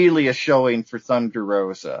was really a showing for Thunder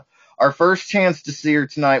Rosa. Our first chance to see her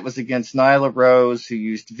tonight was against Nyla Rose, who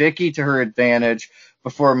used Vicky to her advantage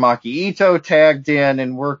before Maki Ito tagged in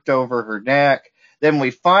and worked over her neck. Then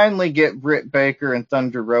we finally get Britt Baker and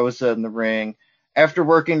Thunder Rosa in the ring. After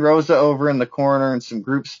working Rosa over in the corner and some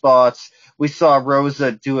group spots, we saw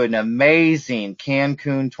Rosa do an amazing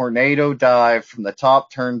Cancun tornado dive from the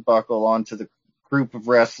top turnbuckle onto the group of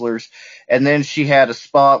wrestlers. And then she had a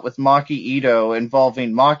spot with Maki Ito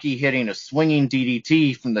involving Maki hitting a swinging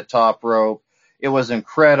DDT from the top rope. It was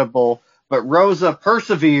incredible. But Rosa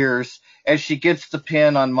perseveres as she gets the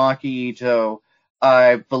pin on Maki Ito.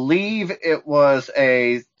 I believe it was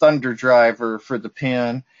a Thunder Driver for the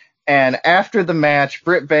pin. And after the match,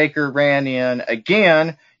 Britt Baker ran in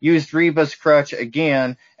again, used Reba's crutch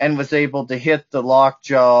again, and was able to hit the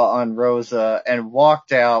lockjaw on Rosa and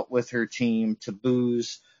walked out with her team to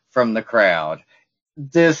boos from the crowd.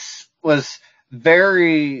 This was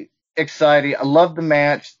very exciting. I love the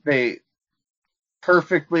match. They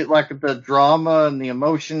perfectly, like, the drama and the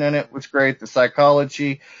emotion in it was great, the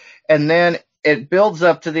psychology. And then it builds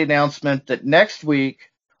up to the announcement that next week,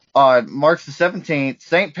 on March the 17th,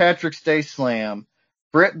 St. Patrick's Day Slam,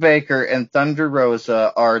 Britt Baker and Thunder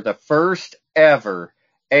Rosa are the first ever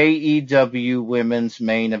AEW women's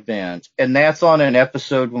main event. And that's on an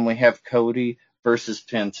episode when we have Cody versus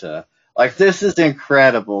Penta. Like, this is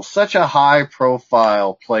incredible. Such a high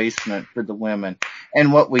profile placement for the women.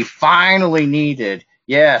 And what we finally needed,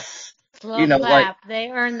 yes. Slow clap. Like, they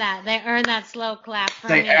earned that. They earned that slow clap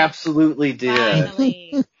from me. They absolutely did.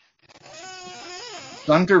 Finally.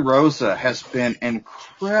 Thunder Rosa has been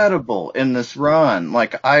incredible in this run.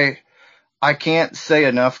 Like, I can't say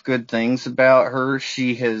enough good things about her.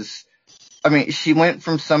 She went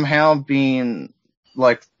from somehow being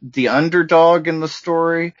like the underdog in the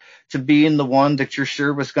story to being the one that you're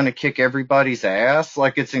sure was going to kick everybody's ass.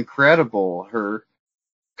 Like, it's incredible, her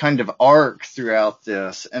kind of arc throughout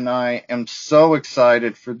this. And I am so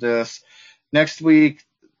excited for this. Next week,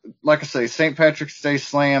 like I say, St. Patrick's Day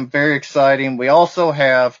Slam, very exciting. We also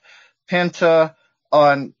have Penta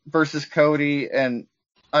on versus Cody, and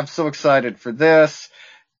I'm so excited for this.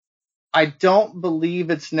 I don't believe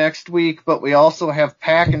it's next week, but we also have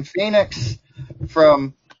Pac and Phoenix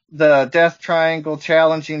from the Death Triangle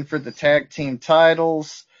challenging for the tag team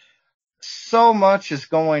titles. So much is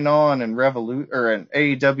going on in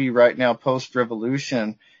AEW right now,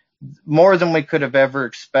 post-Revolution. More than we could have ever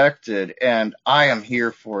expected, and I am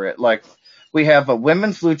here for it. Like, we have a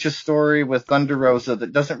women's lucha story with Thunder Rosa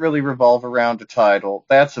that doesn't really revolve around a title.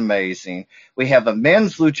 That's amazing. We have a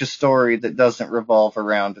men's lucha story that doesn't revolve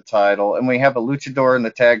around a title, and we have a luchador in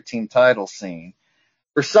the tag team title scene.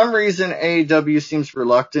 For some reason, AEW seems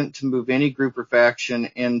reluctant to move any group or faction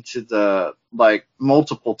into the,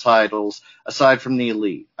 multiple titles aside from the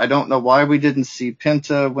Elite. I don't know why we didn't see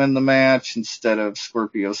Penta win the match instead of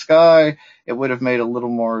Scorpio Sky. It would have made a little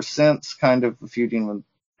more sense, kind of feuding with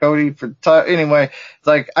Cody for anyway.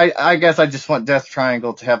 I guess I just want Death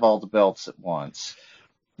Triangle to have all the belts at once.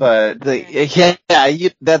 But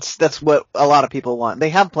that's what a lot of people want. They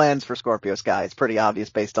have plans for Scorpio Sky. It's pretty obvious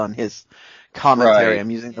based on his commentary. Right.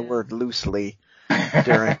 I'm using the word loosely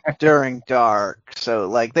during Dark.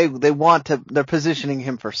 So they want to, they're positioning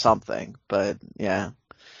him for something, but yeah.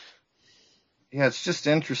 Yeah, it's just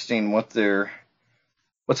interesting what's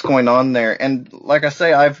going on there. And like I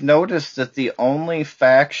say, I've noticed that the only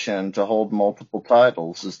faction to hold multiple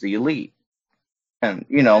titles is the Elite. And,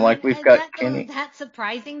 we've got Kenny. That's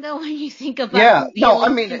surprising, though, when you think about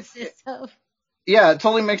consists of. Yeah, it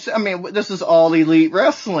totally makes sense. This is all Elite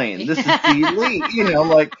wrestling. This is the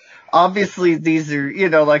Elite. obviously these are,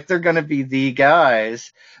 like they're going to be the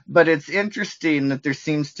guys, but it's interesting that there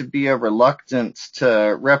seems to be a reluctance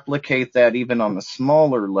to replicate that even on the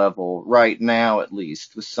smaller level right now, at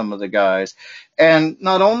least with some of the guys. And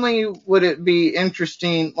not only would it be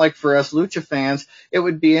interesting, like for us Lucha fans, it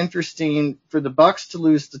would be interesting for the Bucks to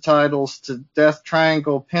lose the titles to Death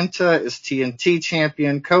Triangle. Penta is TNT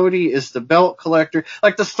champion. Cody is the belt collector.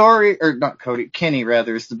 Like the story, or not Cody, Kenny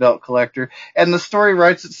rather is the belt collector. And the story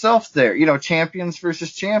writes itself there, champions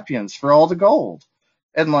versus champions for all the gold.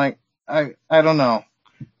 And like, I don't know.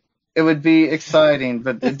 It would be exciting,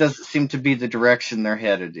 but it doesn't seem to be the direction they're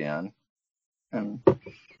headed in.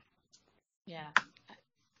 Yeah.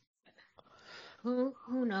 Who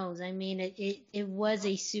knows? I mean, it was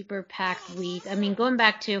a super packed week. I mean, going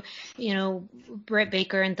back to, Britt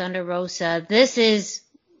Baker and Thunder Rosa, this is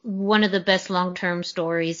one of the best long-term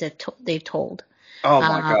stories that they've told. Oh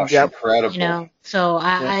my gosh, incredible. So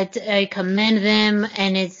I commend them,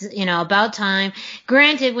 and it's, about time.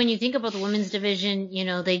 Granted, when you think about the women's division,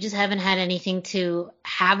 they just haven't had anything to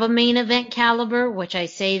have a main event caliber, which I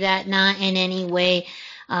say that not in any way,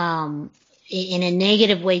 in a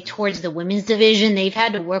negative way towards the women's division. They've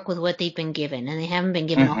had to work with what they've been given, and they haven't been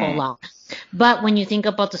given a whole lot. But when you think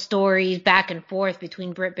about the stories back and forth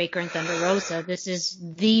between Britt Baker and Thunder Rosa, this is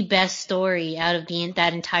the best story out of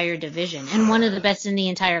that entire division, and one of the best in the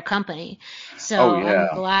entire company. So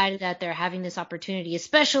I'm glad that they're having this opportunity,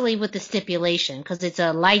 especially with the stipulation, because it's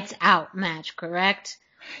a lights out match, correct?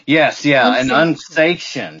 Yes, an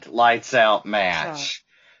unsanctioned lights out match.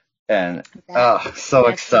 And so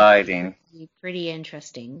exciting. Pretty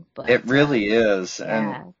interesting. But it really is.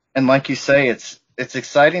 And like you say, it's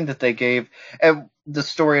exciting that they gave the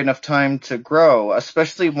story enough time to grow,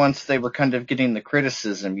 especially once they were kind of getting the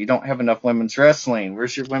criticism. You don't have enough women's wrestling.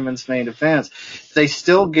 Where's your women's main events? They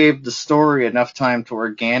still gave the story enough time to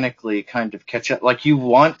organically kind of catch up. Like, you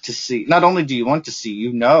want to see, not only do you want to see,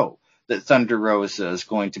 that Thunder Rosa is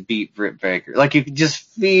going to beat Britt Baker. Like, you can just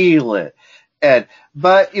feel it.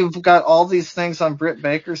 But you've got all these things on Britt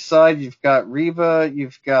Baker's side. You've got Reba,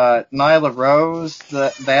 you've got Nyla Rose,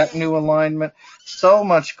 that new alignment. So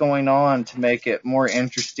much going on to make it more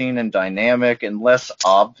interesting and dynamic and less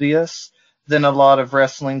obvious than a lot of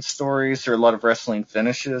wrestling stories or a lot of wrestling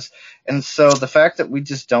finishes. And so the fact that we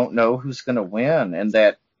just don't know who's going to win, and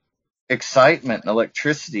that excitement and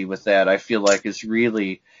electricity with that, I feel like is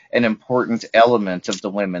really an important element of the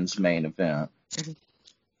women's main event.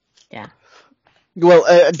 Yeah. Well,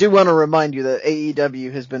 I do want to remind you that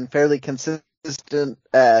AEW has been fairly consistent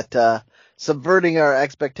at subverting our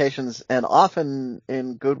expectations, and often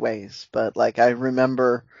in good ways. But like, I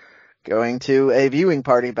remember going to a viewing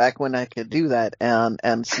party back when I could do that,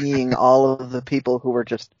 and seeing all of the people who were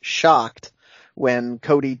just shocked when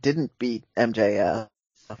Cody didn't beat MJF.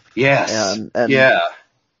 Yes.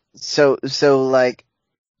 So like,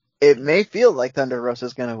 it may feel like Thunder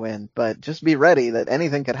Rosa's going to win, but just be ready that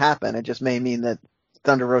anything could happen. It just may mean that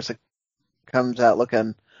Thunder Rosa comes out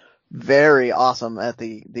looking very awesome at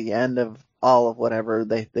the end of all of whatever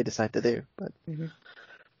they decide to do. But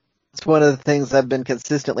it's one of the things I've been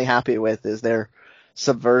consistently happy with, is their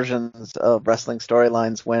subversions of wrestling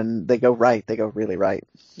storylines. When they go right, they go really right.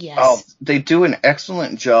 Yes. Oh, they do an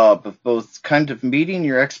excellent job of both kind of meeting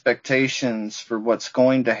your expectations for what's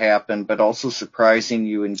going to happen, but also surprising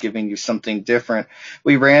you and giving you something different.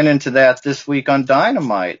 We ran into that this week on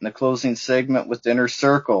Dynamite in the closing segment with Inner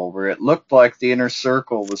Circle, where it looked like the Inner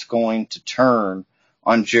Circle was going to turn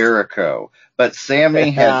on Jericho, but Sammy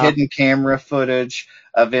had hidden camera footage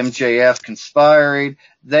of MJF conspiring.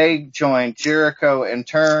 They joined Jericho and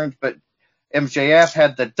turned, but MJF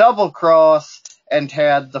had the double cross and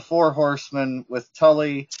had the Four Horsemen with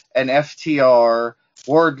Tully and FTR,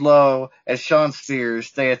 Wardlow, and Shawn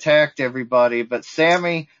Spears. They attacked everybody, but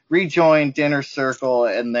Sammy rejoined Inner Circle,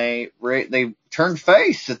 and they turned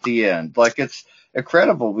face at the end. Like, it's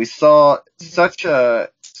incredible. We saw such a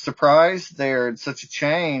surprise there and such a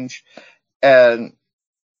change, and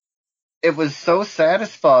it was so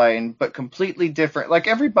satisfying, but completely different. Like,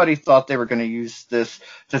 everybody thought they were going to use this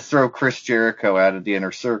to throw Chris Jericho out of the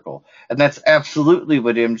Inner Circle. And that's absolutely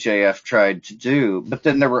what MJF tried to do. But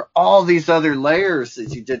then there were all these other layers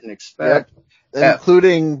that you didn't expect. Yep.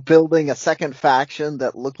 Including building a second faction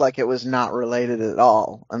that looked like it was not related at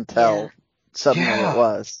all until suddenly it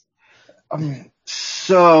was. I mean,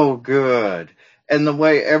 so good. And the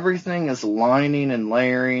way everything is lining and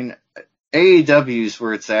layering, AEW is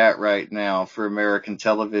where it's at right now for American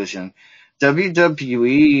television.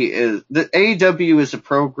 AEW is a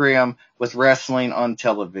program with wrestling on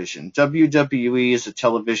television. WWE is a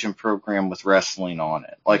television program with wrestling on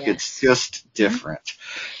it. Like, it's just different.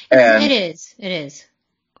 And it is.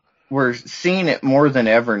 We're seeing it more than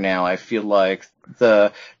ever now. I feel like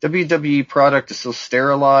the WWE product is so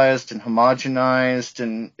sterilized and homogenized,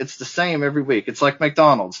 and it's the same every week. It's like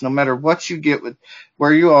McDonald's. No matter what you get with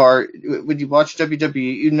where you are, when you watch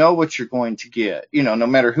WWE, you know what you're going to get. You know, no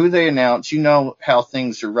matter who they announce, you know how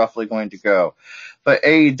things are roughly going to go. But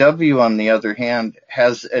AEW, on the other hand,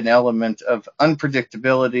 has an element of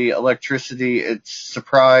unpredictability, electricity, it's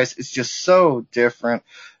surprise. It's just so different,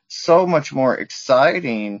 so much more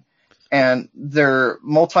exciting. And their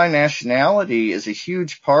multinationality is a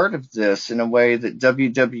huge part of this in a way that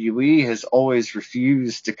WWE has always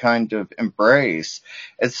refused to kind of embrace.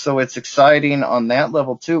 And so it's exciting on that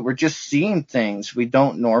level too. We're just seeing things we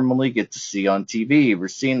don't normally get to see on TV. We're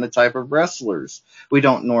seeing the type of wrestlers we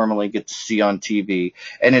don't normally get to see on TV.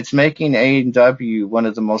 And it's making AEW one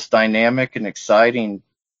of the most dynamic and exciting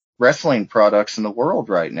wrestling products in the world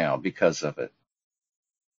right now because of it.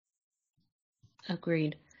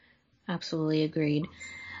 Agreed. Absolutely agreed.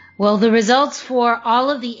 Well, the results for all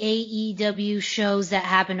of the AEW shows that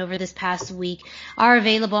happened over this past week are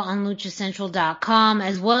available on LuchaCentral.com,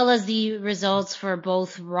 as well as the results for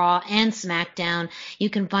both Raw and SmackDown.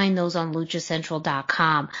 You can find those on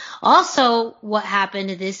LuchaCentral.com. Also, what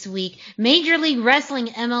happened this week, Major League Wrestling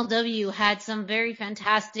MLW had some very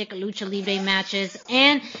fantastic Lucha Libre matches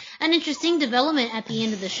and an interesting development at the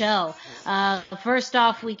end of the show. First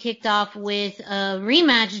off, we kicked off with a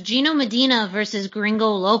rematch, Gino Medina versus Gringo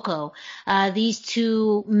Loco. These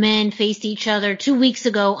two men faced each other 2 weeks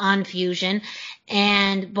ago on Fusion,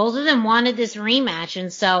 and both of them wanted this rematch.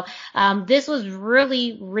 And so this was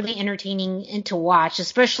really, really entertaining to watch,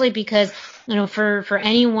 especially because, you know, for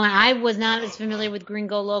anyone, I was not as familiar with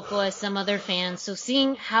Gringo Loco as some other fans. So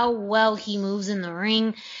seeing how well he moves in the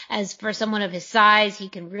ring, as for someone of his size, he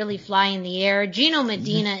can really fly in the air. Gino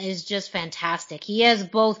Medina is just fantastic. He has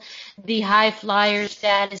both the high flyer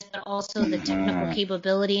status, but also the technical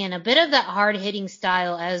capability and a bit of that hard-hitting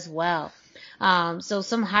style as well. So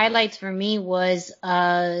some highlights for me was,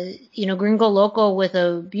 Gringo Loco with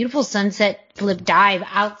a beautiful sunset flip dive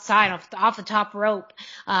outside off the top rope,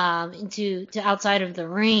 to outside of the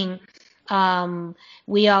ring.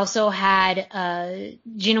 We also had,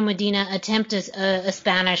 Gino Medina attempt a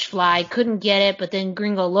Spanish fly, couldn't get it, but then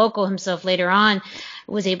Gringo Loco himself later on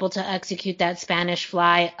was able to execute that Spanish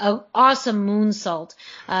fly. An awesome moonsault,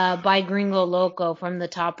 by Gringo Loco from the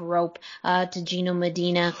top rope, to Gino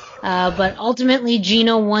Medina. But ultimately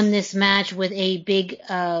Gino won this match with a big,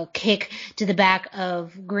 kick to the back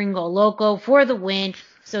of Gringo Loco for the win.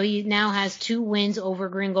 So he now has 2 wins over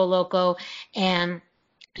Gringo Loco, and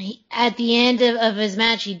at the end of his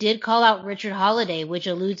match, he did call out Richard Holiday, which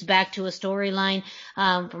alludes back to a storyline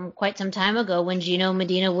from quite some time ago when Gino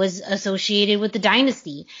Medina was associated with the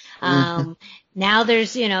Dynasty. Now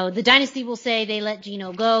there's, the Dynasty will say they let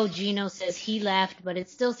Gino go. Gino says he left, but it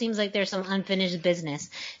still seems like there's some unfinished business.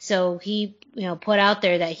 So he, put out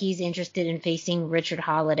there that he's interested in facing Richard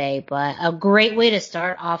Holiday. But a great way to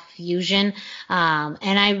start off Fusion.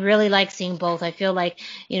 And I really like seeing both. I feel like,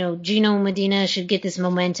 Gino Medina should get this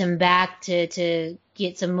momentum back to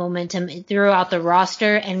get some momentum throughout the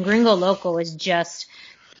roster. And Gringo Loco is just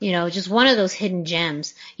one of those hidden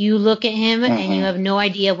gems. You look at him and you have no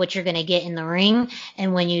idea what you're going to get in the ring.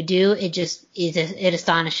 And when you do, it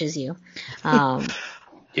astonishes you.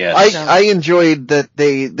 Yes. I enjoyed that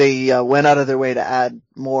they went out of their way to add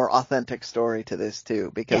more authentic story to this too,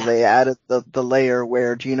 because they added the layer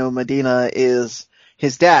where Gino Medina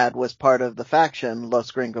his dad was part of the faction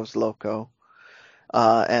Los Gringos Loco.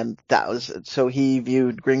 And that was, so he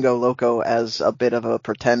viewed Gringo Loco as a bit of a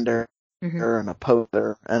pretender. And a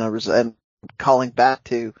poser and calling back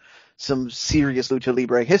to some serious Lucha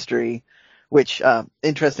Libre history, which,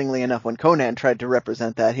 interestingly enough, when Conan tried to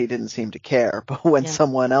represent that, he didn't seem to care. But when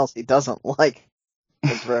someone else he doesn't like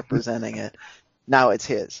is representing it, now it's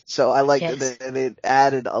his. So I like that it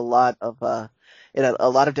added a lot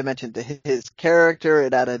of dimension to his character.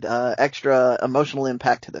 It added, extra emotional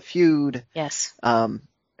impact to the feud. Yes.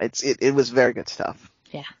 It was very good stuff.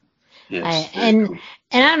 Yeah. Yes, and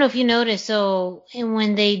I don't know if you notice, so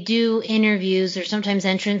when they do interviews or sometimes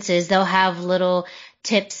entrances, they'll have little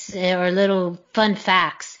tips or little fun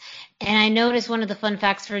facts. And I noticed one of the fun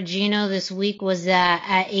facts for Gino this week was that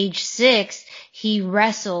at age 6, he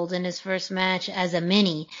wrestled in his first match as a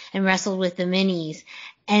mini and wrestled with the minis.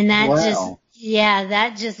 And that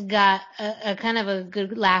that just got a kind of a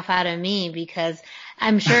good laugh out of me, because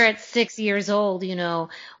I'm sure at 6 years old,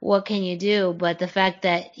 what can you do? But the fact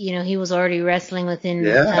that, he was already wrestling within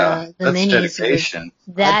the that's minis, dedication.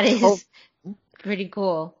 that is pretty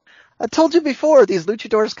cool. I told you before, these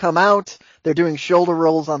luchadors come out, they're doing shoulder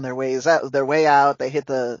rolls on their way out, they hit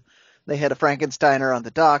a Frankensteiner on the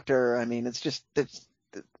doctor. I mean, it's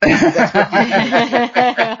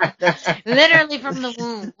literally from the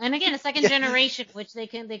womb. And again, a second generation, which they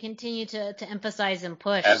continue to emphasize and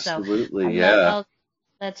push. Absolutely, so yeah.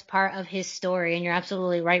 That's part of his story, and you're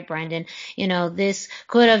absolutely right, Brendan. This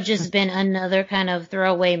could have just been another kind of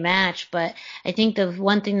throwaway match, but I think the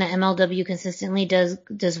one thing that MLW consistently does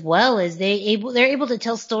well is they're able to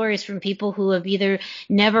tell stories from people who have either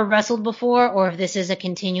never wrestled before or if this is a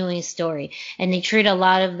continuing story, and they treat a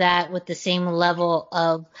lot of that with the same level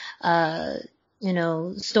of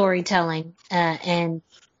storytelling and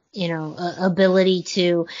ability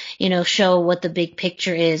to, show what the big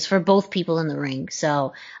picture is for both people in the ring.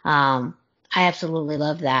 So, I absolutely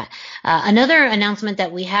love that. Another announcement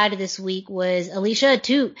that we had this week was Alicia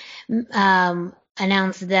Atout,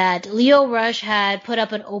 announced that Lio Rush had put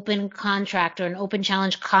up an open contract or an open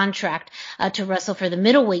challenge contract to wrestle for the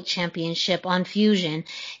middleweight championship on Fusion.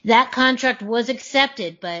 That contract was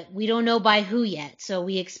accepted, but we don't know by who yet. So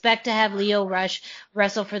we expect to have Lio Rush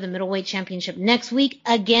wrestle for the middleweight championship next week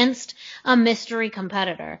against a mystery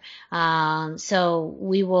competitor. So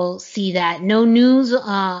we will see that. No news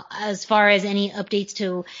as far as any updates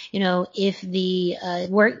to, if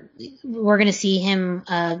we're going to see him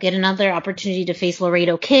get another opportunity to face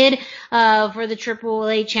Laredo Kid for the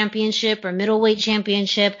AAA championship or middleweight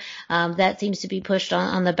championship. That seems to be pushed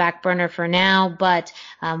on the back burner for now, but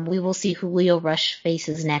we will see who Lio Rush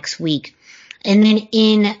faces next week. And then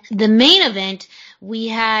in the main event, we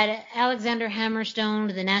had Alexander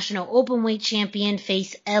Hammerstone, the national openweight champion,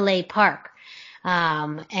 face LA Park.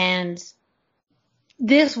 And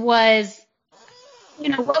this was,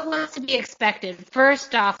 what was to be expected?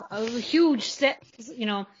 First off, a huge set,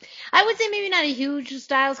 I would say maybe not a huge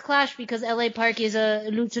styles clash because LA Park is a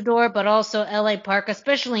luchador, but also LA Park,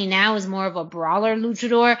 especially now, is more of a brawler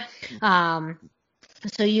luchador.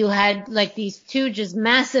 So you had like these two just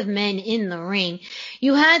massive men in the ring.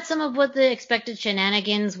 You had some of what the expected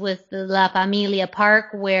shenanigans with the La Familia Park,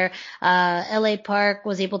 where LA Park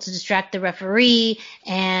was able to distract the referee,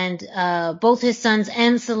 and both his sons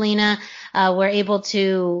and Selena were able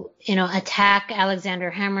to, attack Alexander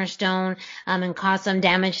Hammerstone and cause some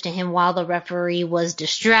damage to him while the referee was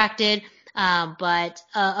distracted. But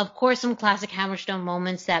of course, some classic Hammerstone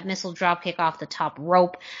moments, that missile dropkick off the top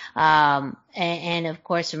rope, and of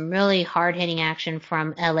course, some really hard-hitting action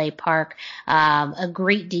from LA Park. A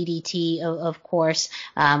great DDT, of course,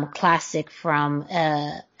 classic from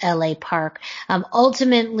LA Park.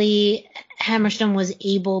 Ultimately, Hammerstone was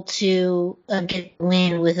able to get the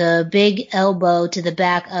win with a big elbow to the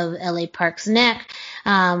back of LA Park's neck,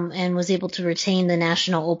 and was able to retain the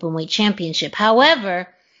National Openweight Championship. However,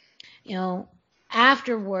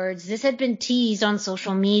 afterwards, this had been teased on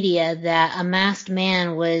social media that a masked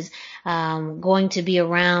man was going to be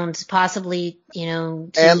around, possibly, to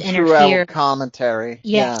and interfere. Throughout commentary.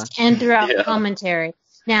 Yes, yeah. and throughout commentary.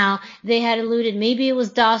 Now, they had alluded maybe it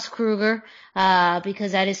was Das Kruger,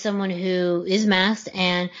 because that is someone who is masked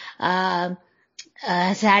and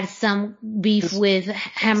has had some beef with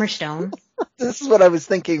Hammerstone. This is what I was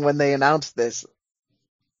thinking when they announced this.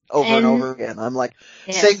 Over and over again. I'm like,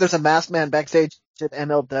 saying there's a masked man backstage at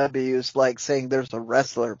MLW is like saying there's a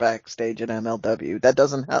wrestler backstage at MLW. That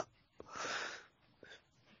doesn't help.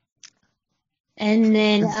 And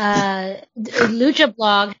then Lucha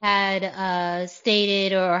Blog had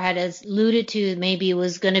stated or had alluded to maybe it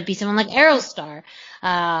was going to be someone like Aerostar,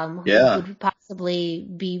 who would possibly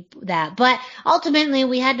be that. But ultimately,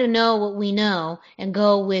 we had to know what we know and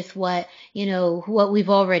go with what we've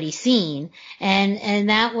already seen, and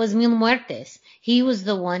that was Mil Muertes. He was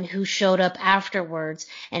the one who showed up afterwards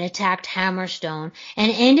and attacked Hammerstone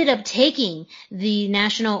and ended up taking the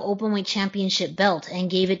National Openweight Championship belt and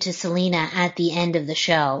gave it to Selena at the end of the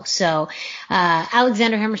show. So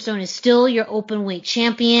Alexander Hammerstone is still your Openweight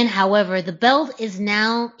champion. However, the belt is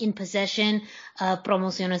now in possession of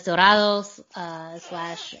Promociones Dorados /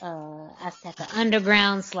 Azteca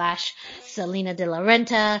Underground / Selena de la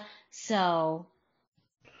Renta. So,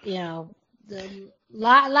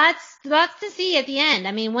 lots to see at the end.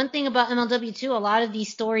 I mean, one thing about MLW too, a lot of these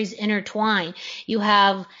stories intertwine. You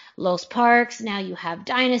have Los Parks, now you have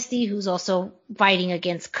Dynasty, who's also fighting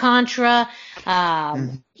against Contra.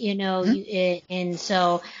 And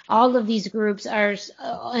so all of these groups are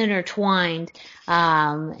intertwined.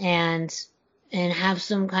 And have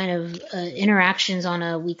some kind of interactions on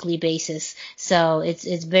a weekly basis. So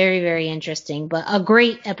it's very, very interesting, but a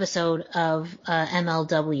great episode of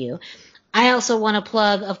MLW. I also want to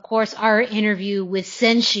plug, of course, our interview with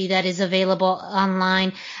Senshi that is available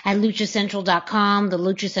online at luchacentral.com, the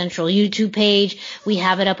Lucha Central YouTube page. We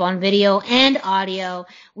have it up on video and audio.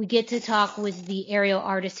 We get to talk with the aerial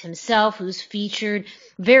artist himself, who's featured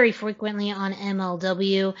very frequently on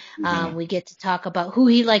MLW. We get to talk about who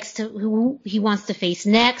he wants to face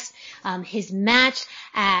next, his match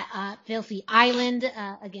at Filthy Island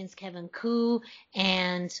against Kevin Koo,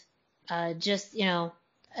 and just,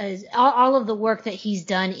 all of the work that he's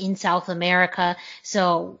done in South America.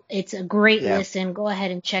 So it's a great listen. Go ahead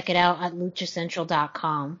and check it out at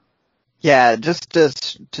luchacentral.com. Yeah, just to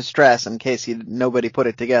stress, in case nobody put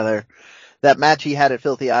it together, that match he had at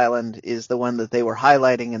Filthy Island is the one that they were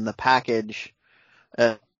highlighting in the package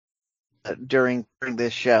during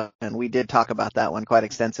this show, and we did talk about that one quite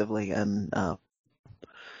extensively, and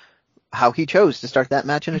how he chose to start that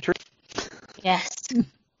match in a tree. Yes.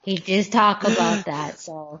 He did talk about that,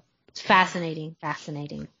 so it's fascinating.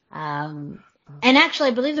 And actually,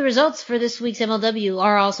 I believe the results for this week's MLW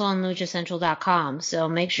are also on luchacentral.com, so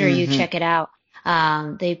make sure you check it out.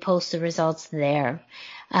 They post the results there.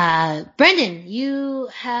 Brendan, you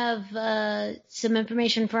have some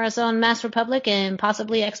information for us on Masked Republic and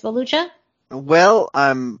possibly Expo Lucha? Well,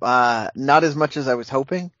 I'm not as much as I was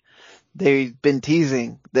hoping. They've been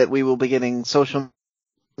teasing that we will be getting social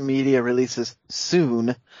media releases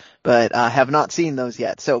soon, but have not seen those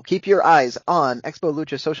yet. So keep your eyes on Expo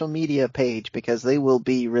Lucha social media page, because they will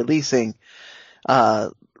be releasing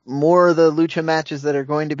more of the Lucha matches that are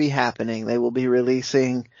going to be happening. They will be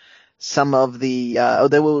releasing some of the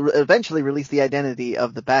they will eventually release the identity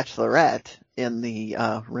of the Bachelorette in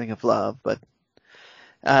the Ring of Love, but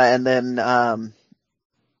and then there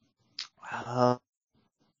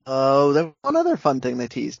was one other fun thing they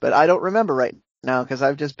teased, but I don't remember right now, because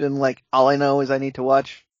I've just been like, all I know is I need to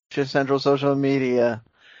watch Central social media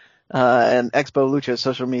and Expo Lucha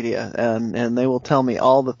social media, and they will tell me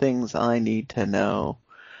all the things I need to know.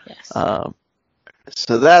 Yes.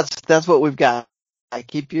 So that's what we've got. I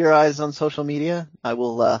keep your eyes on social media. I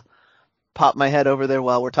will pop my head over there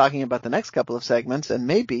while we're talking about the next couple of segments, and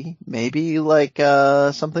maybe like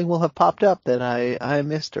something will have popped up that I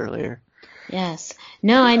missed earlier. Yes.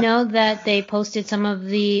 No, I know that they posted some of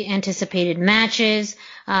the anticipated matches.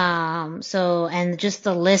 And just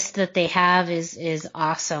the list that they have is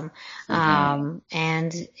awesome.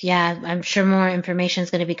 And yeah, I'm sure more information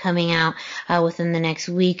is going to be coming out, within the next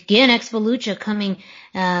week. Again, Expo Lucha coming,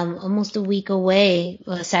 almost a week away,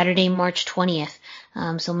 Saturday, March 20th.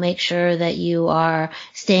 So make sure that you are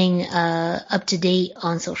staying, up to date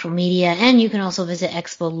on social media, and you can also visit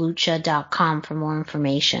expolucha.com for more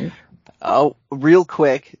information. Oh, real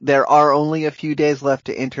quick, there are only a few days left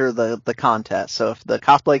to enter the contest. So if the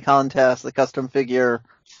cosplay contest, the custom figure,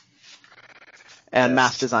 and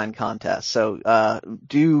mask design contest. So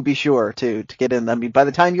do be sure to get in. I mean, by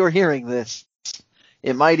the time you're hearing this,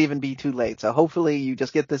 it might even be too late. So hopefully you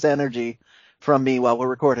just get this energy from me while we're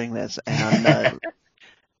recording this, and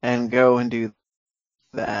and go and do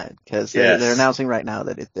that, because they're announcing right now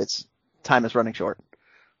that it's time is running short.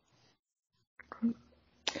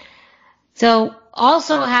 So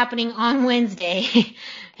also happening on Wednesday,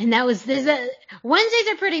 and Wednesdays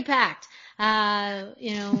are pretty packed.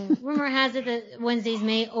 Rumor has it that Wednesdays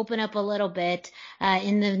may open up a little bit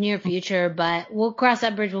in the near future, but we'll cross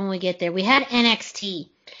that bridge when we get there. We had NXT.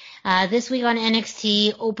 This week on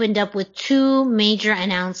NXT opened up with two major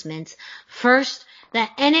announcements. First,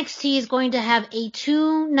 that NXT is going to have a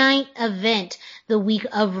 2-night event the week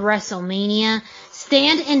of WrestleMania.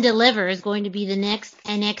 Stand and Deliver is going to be the next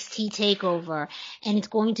NXT takeover, and it's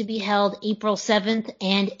going to be held April 7th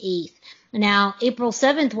and 8th. Now, April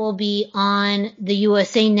 7th will be on the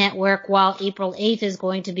USA Network, while April 8th is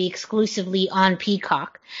going to be exclusively on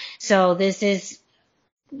Peacock. So this is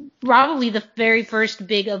probably the very first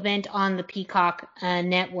big event on the Peacock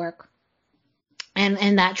network.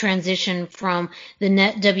 And that transition from the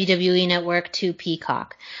WWE Network to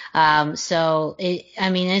Peacock. This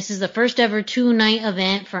is the first ever 2-night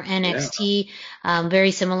event for NXT,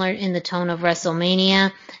 very similar in the tone of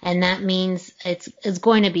WrestleMania, and that means it's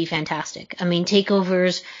going to be fantastic. I mean,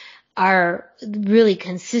 takeovers are really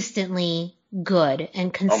consistently good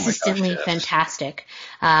and consistently fantastic.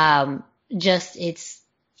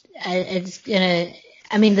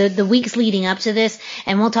 The weeks leading up to this,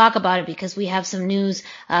 and we'll talk about it because we have some news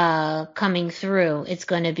coming through. It's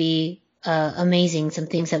going to be amazing, some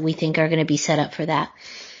things that we think are going to be set up for that.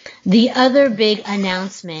 The other big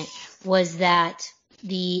announcement was that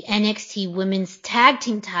the NXT Women's Tag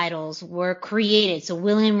Team titles were created. So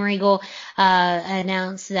William Regal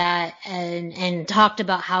announced that and talked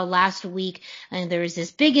about how last week there was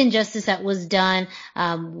this big injustice that was done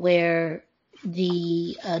where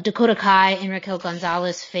the Dakota Kai and Raquel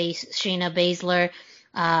Gonzalez faced Shayna Baszler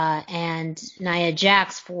and Nia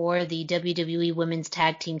Jax for the WWE Women's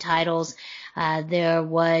Tag Team titles. There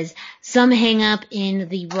was some hang up in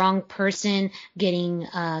the wrong person getting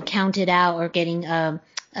counted out or getting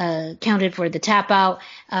counted for the tap out.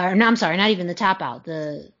 No, I'm sorry, not even the tap out.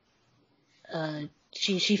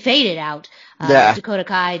 She faded out. Dakota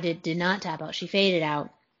Kai did not tap out. She faded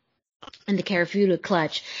out in the Karafuda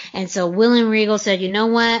clutch. And so William Regal said, you know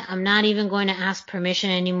what? I'm not even going to ask permission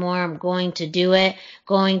anymore. I'm going to do it.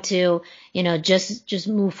 Going to, just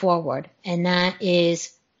move forward. And that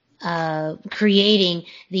is creating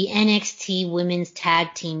the NXT Women's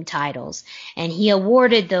Tag Team titles. And he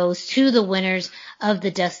awarded those to the winners of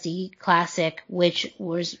the Dusty Classic, which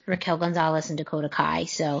was Raquel Gonzalez and Dakota Kai.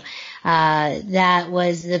 So that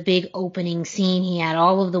was the big opening scene. He had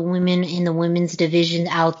all of the women in the women's division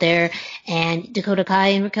out there, and Dakota Kai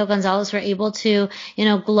and Raquel Gonzalez were able to,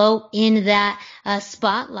 gloat in that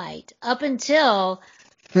spotlight up until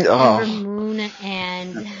Ember Moon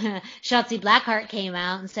and Shotzi Blackheart came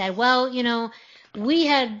out and said, well, we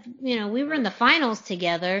were in the finals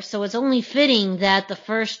together, so it's only fitting that the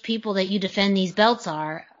first people that you defend these belts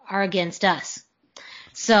are against us.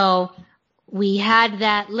 So we had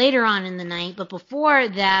that later on in the night, but before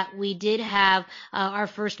that, we did have our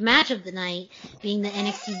first match of the night being the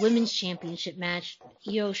NXT Women's Championship match,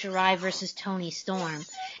 Io Shirai versus Toni Storm.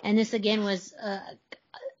 And this again was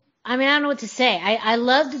I don't know what to say. I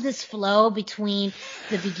loved this flow between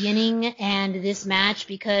the beginning and this match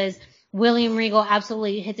because William Regal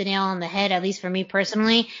absolutely hit the nail on the head, at least for me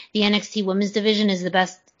personally. The NXT women's division is the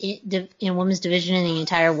best in women's division in the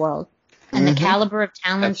entire world. And the caliber of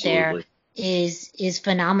talent there is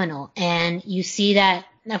phenomenal. And you see that,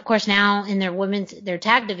 of course, now in their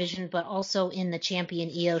tag division, but also in the champion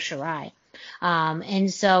Io Shirai.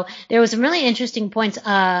 And so there was some really interesting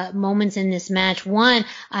moments in this match. One,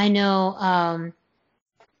 I know,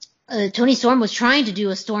 Toni Storm was trying to do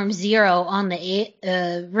a Storm Zero on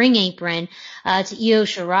the ring apron to Io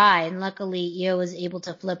Shirai, and luckily Io was able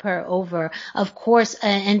to flip her over. Of course,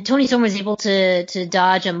 and Toni Storm was able to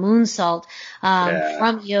dodge a moonsault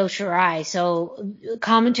from Io Shirai. So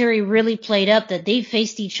commentary really played up that they've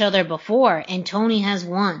faced each other before, and Toni has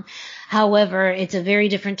won. However, it's a very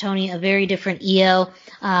different Toni, a very different Io.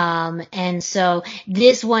 And so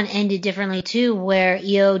this one ended differently too, where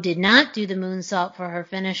Io did not do the moonsault for her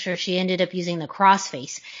finisher. She ended up using the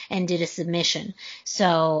crossface and did a submission.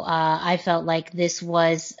 So, I felt like this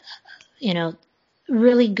was,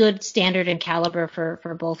 really good standard and caliber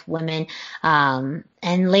for both women. And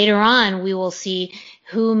later on, we will see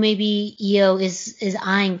who maybe Io is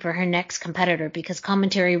eyeing for her next competitor, because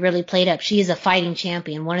commentary really played up. She is a fighting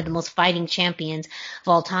champion, one of the most fighting champions of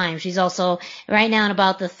all time. She's also right now in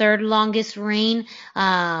about the third longest reign,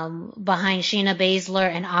 behind Shayna Baszler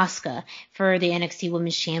and Asuka for the NXT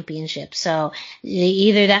Women's Championship. So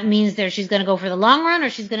either that means she's going to go for the long run or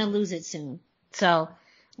she's going to lose it soon. So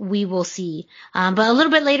we will see. But a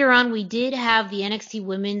little bit later on, we did have the NXT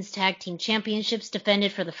Women's Tag Team Championships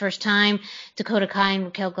defended for the first time. Dakota Kai and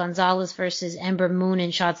Raquel Gonzalez versus Ember Moon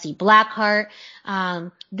and Shotzi Blackheart.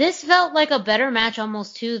 This felt like a better match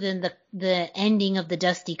almost too than the ending of the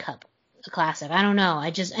Dusty Cup Classic. I don't know.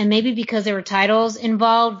 And maybe because there were titles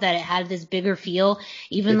involved that it had this bigger feel,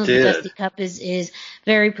 even though the Dusty Cup is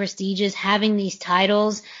very prestigious. Having these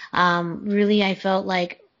titles, really I felt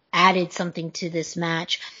like added something to this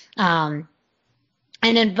match. But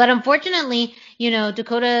unfortunately,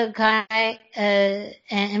 Dakota Kai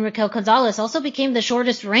and Raquel Gonzalez also became the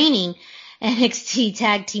shortest reigning NXT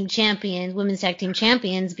Tag Team Champions, Women's Tag Team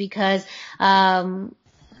Champions, because Dakota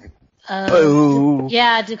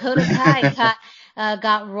Kai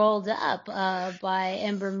got rolled up by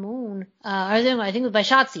Ember Moon. I think it was by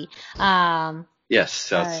Shotzi. Yes,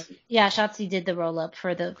 Shotzi did the roll up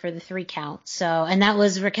for the 3 count. So, and that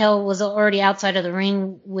was Raquel was already outside of the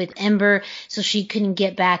ring with Ember, so she couldn't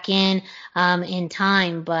get back in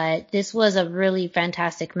time. But this was a really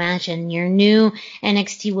fantastic match, and your new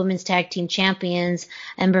NXT Women's Tag Team Champions,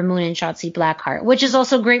 Ember Moon and Shotzi Blackheart, which is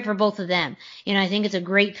also great for both of them. I think it's a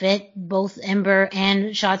great fit. Both Ember and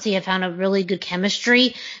Shotzi have found a really good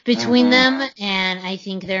chemistry between them, and I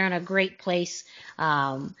think they're in a great place.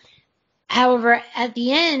 However, at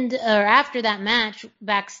the end, or after that match,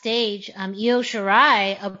 backstage, Io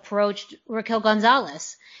Shirai approached Raquel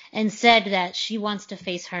Gonzalez and said that she wants to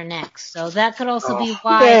face her next. So that could also be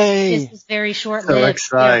why this is very short-lived. So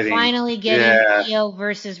exciting. They're finally getting Io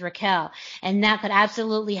versus Raquel, and that could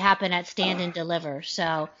absolutely happen at Stand and Deliver.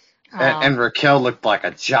 So. And Raquel looked like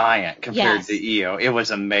a giant compared to Io. It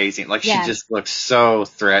was amazing. Like, she just looked so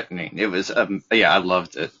threatening. It was, I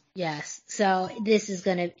loved it. Yes. So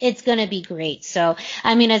it's gonna be great. So,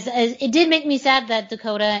 I mean, as it did make me sad that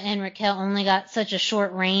Dakota and Raquel only got such a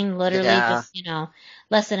short reign, literally just,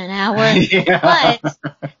 less than an hour. But,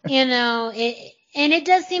 it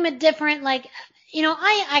does seem a different, like,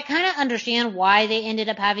 I kind of understand why they ended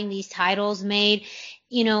up having these titles made.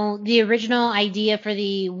 The original idea for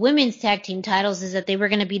the women's tag team titles is that they were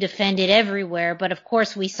going to be defended everywhere. But of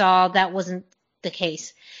course we saw that wasn't the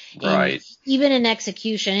case. Right. And even in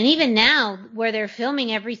execution, and even now where they're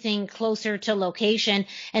filming everything closer to location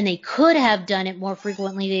and they could have done it more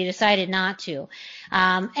frequently, they decided not to.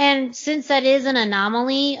 And since that is an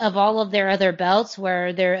anomaly of all of their other belts,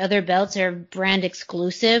 where their other belts are brand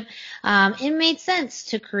exclusive, it made sense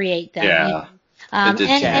to create them. Yeah. And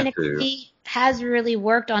NXT has really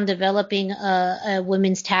worked on developing a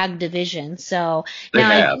women's tag division. So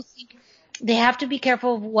I do think they have to be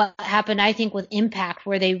careful of what happened, I think, with Impact,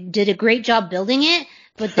 where they did a great job building it,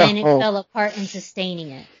 but then it fell apart in sustaining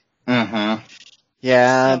it. Mm-hmm.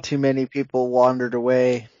 Yeah, too many people wandered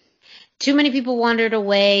away.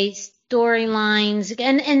 Storylines,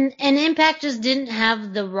 and Impact just didn't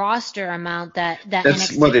have the roster amount that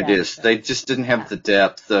That's NXT what it does. is. They just didn't have the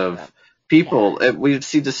depth of people. We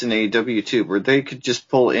see this in AEW too, where they could just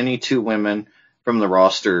pull any two women from the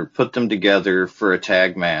roster, put them together for a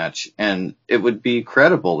tag match, and it would be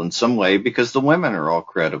credible in some way because the women are all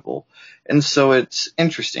credible. And so it's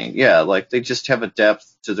interesting. Yeah, like they just have a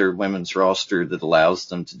depth to their women's roster that allows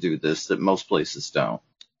them to do this that most places don't.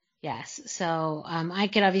 Yes. So, I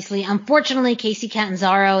could obviously, unfortunately, Kacy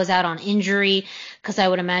Catanzaro is out on injury because I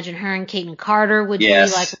would imagine her and Caitlin Carter would be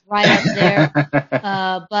like right up there.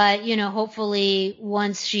 But, hopefully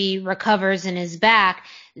once she recovers and is back,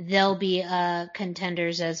 they'll be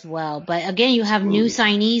contenders as well. But again, you have new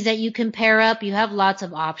signees that you can pair up. You have lots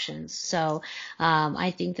of options. So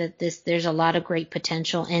I think that there's a lot of great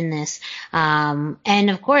potential in this. And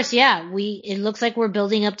of course, it looks like we're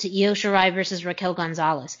building up to Io Shirai versus Raquel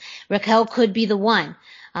Gonzalez. Raquel could be the one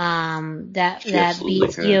that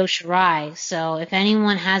beats Io Shirai. So if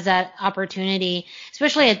anyone has that opportunity,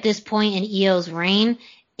 especially at this point in Io's reign,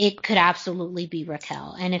 it could absolutely be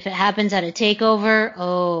Raquel. And if it happens at a takeover,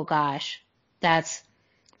 oh gosh, that's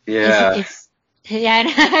it's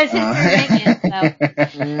significant.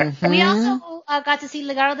 So. We also got to see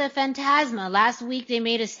Legado del Fantasma. Last week they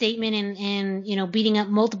made a statement in beating up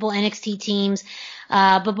multiple NXT teams.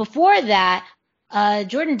 But before that,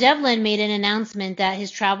 Jordan Devlin made an announcement that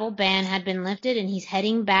his travel ban had been lifted and he's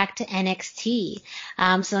heading back to NXT.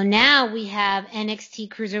 So now we have NXT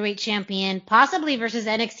Cruiserweight Champion, possibly versus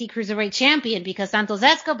NXT Cruiserweight Champion, because Santos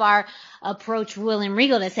Escobar approached William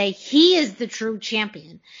Regal to say he is the true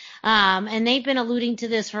champion. And they've been alluding to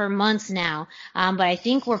this for months now. But I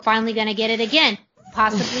think we're finally going to get it again.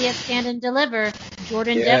 Possibly at Stand and Deliver,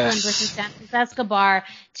 Jordan Devlin versus Santos Escobar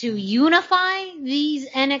to unify these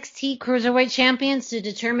NXT Cruiserweight champions to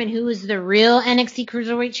determine who is the real NXT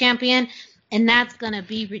Cruiserweight champion, and that's going to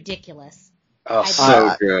be ridiculous. Oh,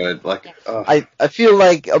 so good. I feel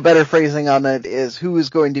like a better phrasing on it is who is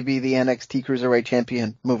going to be the NXT Cruiserweight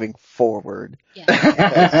champion moving forward. Yeah.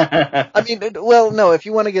 I mean, no, if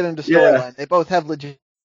you want to get into storyline, they both have legit.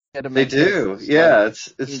 They do,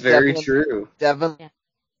 it's very true. Devin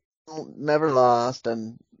never lost,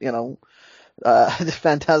 and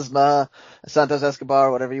Fantasma, Santos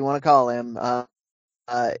Escobar, whatever you want to call him,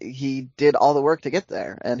 he did all the work to get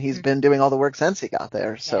there, and he's been doing all the work since he got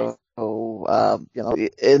there. So,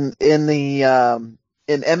 in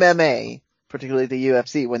MMA, particularly the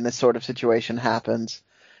UFC, when this sort of situation happens,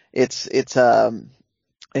 it's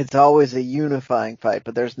always a unifying fight,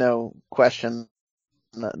 but there's no question.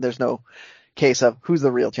 There's no case of who's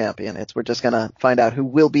the real champion. We're just going to find out who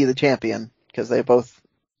will be the champion because they both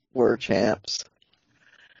were champs.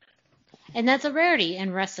 And that's a rarity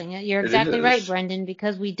in wrestling. You're exactly right, Brendan,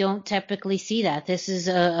 because we don't typically see that. This is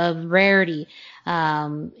a rarity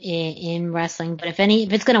in wrestling. But if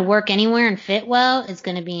it's going to work anywhere and fit well, it's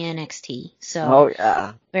going to be NXT. So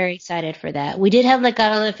very excited for that. We did have Legado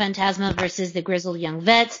del Fantasma versus the Grizzled Young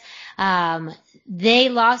Vets. They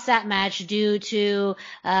lost that match due to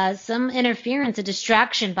some interference, a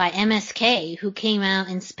distraction by MSK, who came out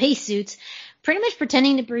in spacesuits, pretty much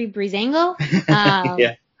pretending to be Breezango.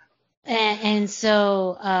 And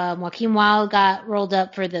so Joaquin Wilde got rolled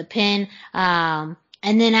up for the pin. And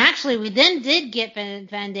then actually we then did get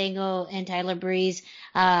Fandango and Tyler Breeze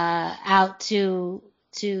out to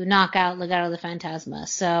knock out Legado del Fantasma.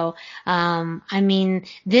 So, I mean,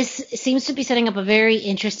 this seems to be setting up a very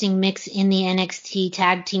interesting mix in the NXT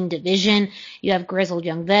tag team division. You have Grizzled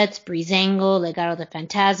Young Vets, Breezango, Legado del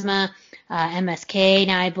Fantasma, MSK.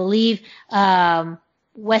 Now, I believe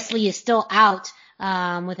Wesley is still out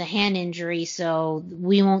with a hand injury, so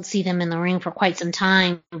we won't see them in the ring for quite some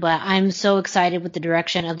time. But I'm so excited with the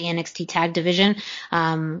direction of the NXT tag division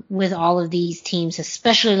with all of these teams,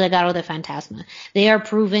 especially Legado del Fantasma. They are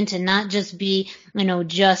proven to not just be,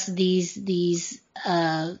 just these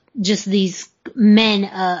men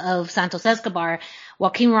of Santos Escobar.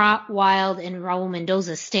 Joaquin Wilde and Raul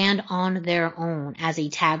Mendoza stand on their own as a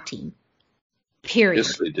tag team. Period.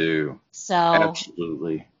 Yes, they do. So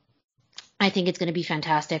absolutely. I think it's going to be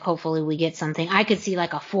fantastic. Hopefully we get something. I could see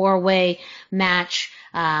like a 4-way match,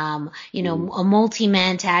 a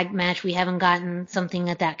multi-man tag match. We haven't gotten something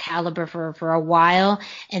at that caliber for a while.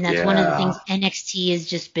 And that's one of the things NXT has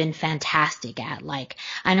just been fantastic at. Like,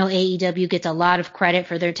 I know AEW gets a lot of credit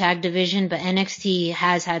for their tag division, but NXT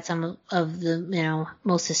has had some of the,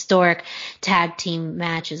 most historic tag team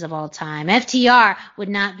matches of all time. FTR would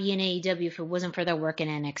not be in AEW if it wasn't for their work in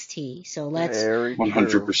NXT. So let's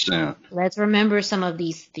 100%. Let's remember some of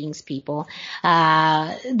these things, people.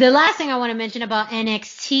 The last thing I want to mention about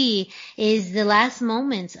NXT is the last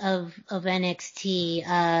moments of NXT.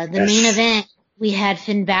 Main event, we had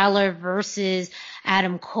Finn Balor versus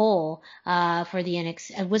Adam Cole for the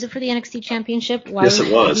NXT. Was it for the NXT Championship? Yes, it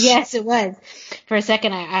was. Yes, it was. For a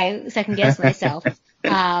second, I second guessed myself.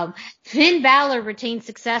 Finn Balor retained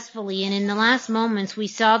successfully, and in the last moments, we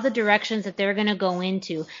saw the directions that they're going to go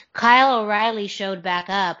into. Kyle O'Reilly showed back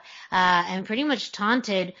up and pretty much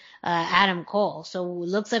taunted Adam Cole. So it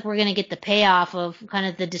looks like we're going to get the payoff of kind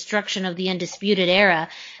of the destruction of the Undisputed Era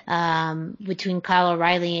between Kyle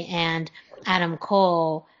O'Reilly and Adam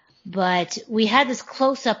Cole. But we had this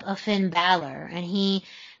close-up of Finn Balor, and he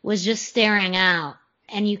was just staring out.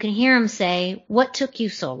 And you can hear him say, "What took you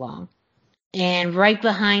so long?" And right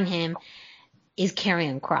behind him is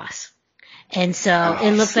Karrion Kross. And so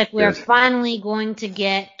it looks like we're finally going to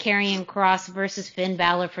get Karrion Kross versus Finn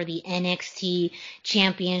Balor for the NXT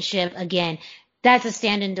Championship. Again, that's a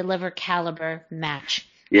stand and deliver caliber match.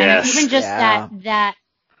 Yes. And even just that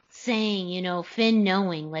saying, Finn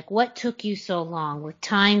knowing, like, what took you so long, with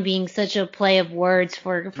time being such a play of words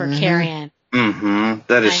for Karrion. Mm-hmm.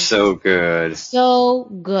 That is so good. So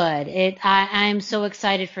good. I'm so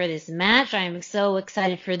excited for this match. I'm so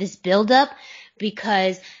excited for this build-up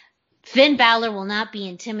because Finn Balor will not be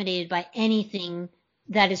intimidated by anything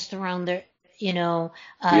that is thrown his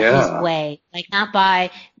way. Like, not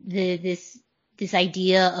by this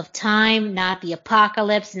idea of time, not the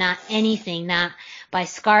apocalypse, not anything, not by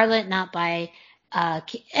Scarlet, not by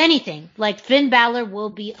anything. Like, Finn Balor will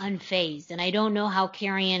be unfazed, and I don't know how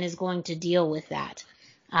Karrion is going to deal with that.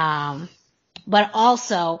 But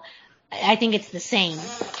also, I think it's the same.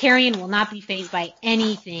 Karrion will not be fazed by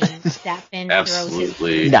anything that Finn throws his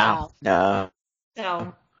way. No.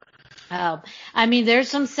 So, there's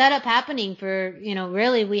some setup happening for,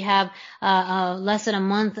 really we have less than a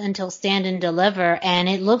month until Stand and Deliver, and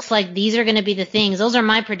it looks like these are going to be the things. Those are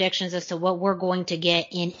my predictions as to what we're going to get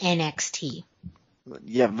in NXT.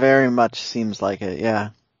 Yeah, very much seems like it, yeah.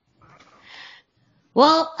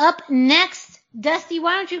 Well, up next, Dusty,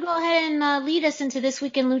 why don't you go ahead and lead us into This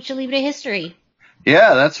Week in Lucha Libre History?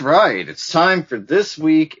 Yeah, that's right. It's time for This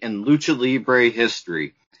Week in Lucha Libre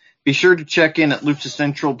History. Be sure to check in at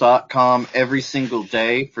luchacentral.com every single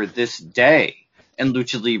day for This Day in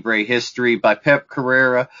Lucha Libre History by Pep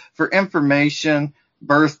Carrera for information,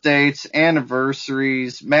 birth dates,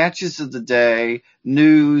 anniversaries, matches of the day,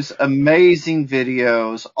 news, amazing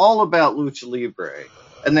videos, all about Lucha Libre.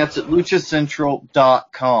 And that's at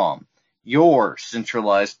luchacentral.com, your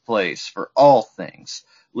centralized place for all things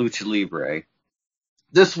Lucha Libre.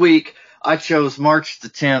 This week, I chose March the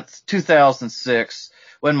 10th, 2006,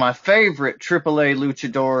 when my favorite AAA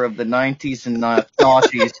luchador of the 90s and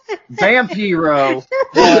noughties, Vampiro,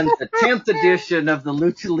 won the 10th edition of the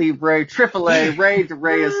Lucha Libre AAA Rey de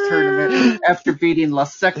Reyes tournament after beating La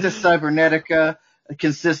Secta Cybernetica,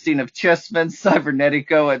 consisting of Chessman,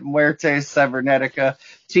 Cybernetico, and Muerte Cybernetica,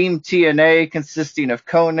 Team TNA, consisting of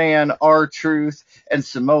Conan, R-Truth, and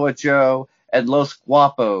Samoa Joe, and Los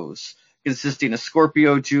Guapos, consisting of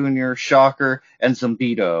Scorpio Jr., Shocker, and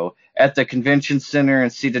Zambito, at the Convention Center in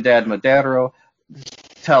Ciudad Madero,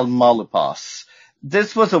 Tamaulipas.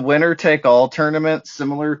 This was a winner-take-all tournament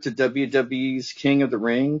similar to WWE's King of the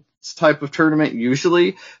Ring, type of tournament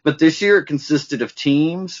usually, but this year it consisted of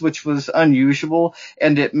teams, which was unusual,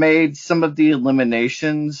 and it made some of the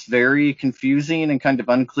eliminations very confusing and kind of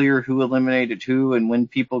unclear who eliminated who and when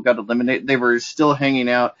people got eliminated. They were still hanging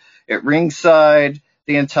out at ringside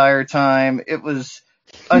the entire time. It was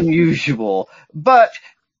unusual, but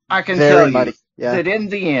I can tell you that in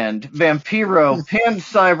the end, Vampiro pinned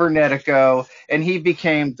Cybernetico, and he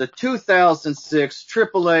became the 2006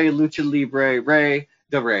 AAA Lucha Libre Rey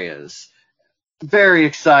de Reyes. Very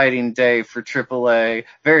exciting day for AAA.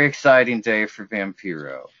 Very exciting day for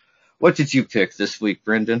Vampiro. What did you pick this week,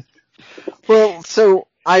 Brendan? Well, so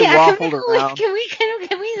I waffled around. Can we,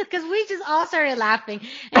 because we just all started laughing.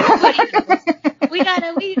 And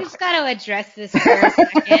we just gotta address this for a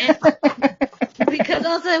second. Because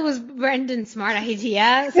also it was Brendan's smart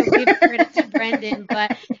idea, so give credit to Brendan.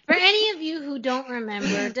 But for any of you who don't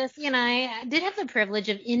remember, Dusty and I did have the privilege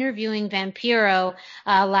of interviewing Vampiro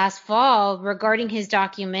last fall regarding his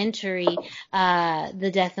documentary,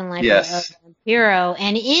 The Death and Life of Vampiro.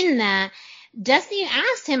 And in that, Dusty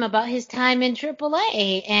asked him about his time in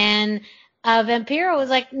AAA, and Vampiro was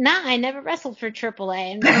like, "Nah, I never wrestled for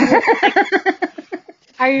AAA." And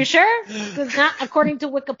are you sure? Because not according to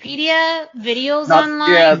Wikipedia, videos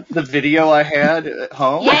online. Yeah, the video I had at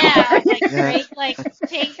home. Yeah,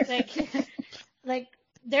 like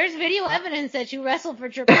there's video evidence that you wrestled for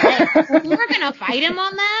AAA. We were gonna fight him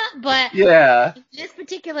on that, but this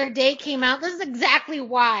particular date came out. This is exactly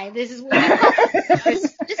why. This is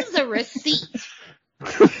a receipt.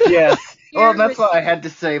 Yes. Well, that's why I had to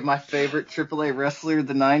say my favorite AAA wrestler of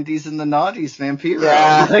the 90s and the noughties, Vampiro.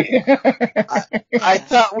 Yeah. I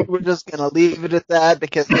thought we were just going to leave it at that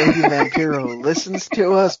because maybe Vampiro listens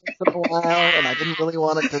to us once in a while, and I didn't really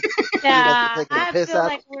want it to take a piss I feel out.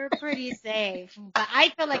 like we're pretty safe. But I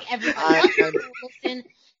feel like everybody else will listen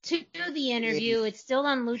to the interview. It's still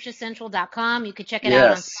on luchacentral.com. You can check it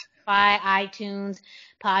out on Spotify, iTunes,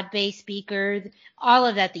 Podbase speaker, all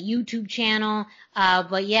of that, the YouTube channel.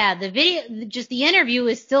 But yeah, the video, just the interview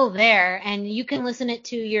is still there, and you can listen it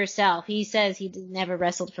to yourself. He says he never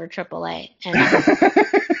wrestled for AAA. And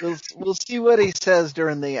we'll see what he says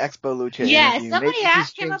during the Expo Lucha interview. Somebody maybe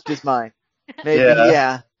asked he's him changed his mind. Maybe,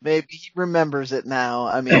 maybe he remembers it now.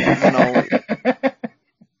 I mean,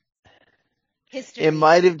 history. It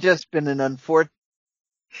might have just been an unfortunate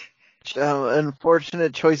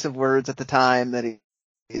choice of words at the time that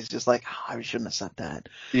he's just like, I shouldn't have said that.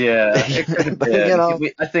 Yeah, it could have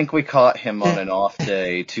been. I think we caught him on an off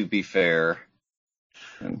day, to be fair.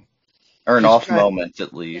 Or an off moment,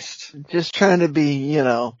 at least. Just trying to be,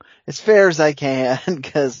 as fair as I can,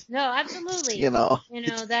 because... No, absolutely.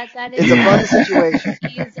 That is... It's a fun situation.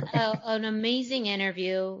 He's an amazing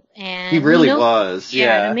interview, and... He really was,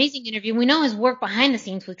 Yeah, an amazing interview. We know his work behind the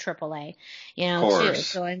scenes with AAA, too.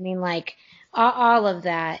 So, I mean, all of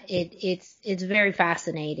that, it's very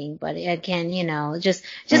fascinating, but again, just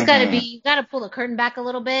gotta pull the curtain back a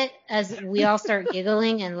little bit as we all start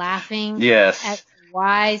giggling and laughing. Yes. At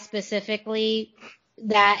why specifically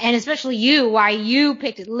that, and especially why you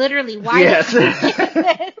picked it, literally why. Yes.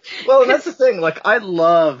 Well, that's the thing, I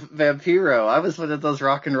love Vampiro. I was one of those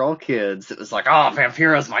rock and roll kids. It was like, oh,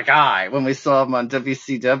 Vampiro's my guy when we saw him on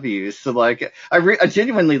WCW. So I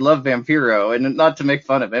genuinely love Vampiro, and not to make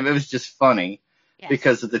fun of him. It was just funny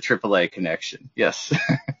because of the AAA connection. Yes.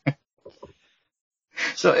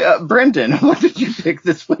 So, Brendan, what did you pick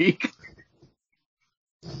this week?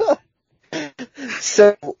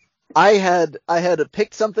 So I had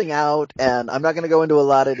picked something out, and I'm not going to go into a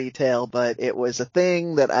lot of detail, but it was a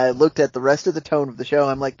thing that I looked at the rest of the tone of the show.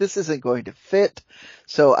 I'm like, this isn't going to fit.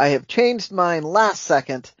 So I have changed mine last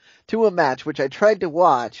second to a match, which I tried to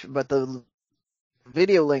watch, but the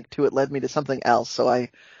video link to it led me to something else. So I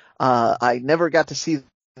never got to see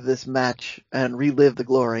this match and relive the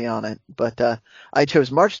glory on it. But I chose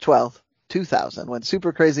March 12th, 2000, when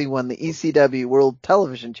Super Crazy won the ECW World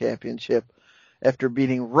Television Championship after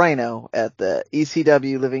beating Rhino at the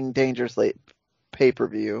ECW Living Dangerously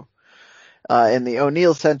pay-per-view in the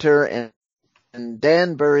O'Neill Center in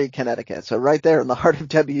Danbury, Connecticut. So right there in the heart of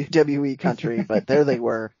WWE country, but there they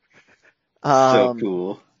were. So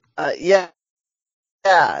cool. Yeah.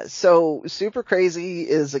 So Super Crazy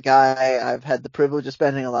is a guy I've had the privilege of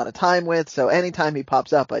spending a lot of time with. So anytime he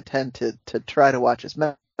pops up, I tend to try to watch his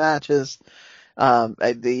matches.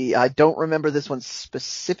 I don't remember this one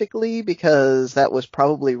specifically because that was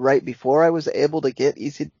probably right before I was able to get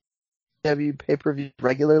ECW pay-per-views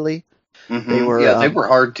regularly. Mm-hmm. They were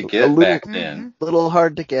hard to get back then. Little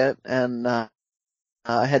hard to get, and I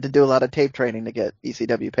had to do a lot of tape training to get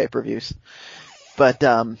ECW pay-per-views. But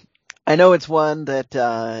I know it's one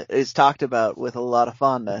that is talked about with a lot of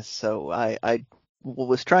fondness, so I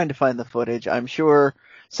was trying to find the footage. I'm sure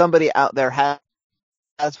somebody out there has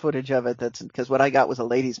footage of it. That's because what I got was a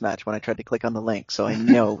ladies match when I tried to click on the link, so I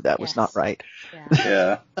know that was not right.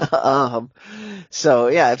 Yeah. So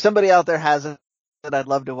yeah, if somebody out there has it, I'd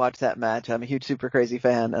love to watch that match. I'm a huge Super Crazy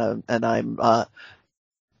fan, and I'm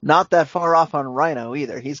not that far off on Rhino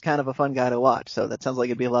either. He's kind of a fun guy to watch, so that sounds like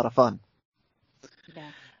it'd be a lot of fun. Yeah.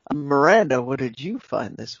 Miranda, what did you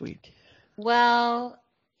find this week? Well,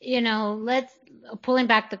 pulling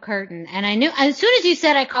back the curtain. And I knew, as soon as you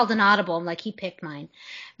said I called an audible, I'm like, he picked mine.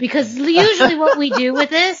 Because usually what we do with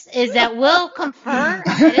this is that we'll confer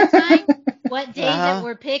ahead of time what days that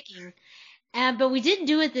we're picking. But we didn't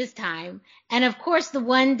do it this time. And of course, the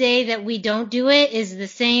one day that we don't do it is the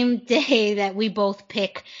same day that we both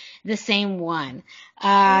pick the same one.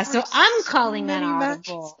 So I'm calling that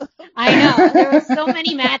audible. I know. There were so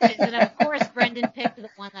many matches, and of course Brendan picked the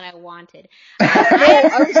one that I wanted.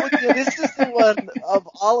 I was looking at this is the one of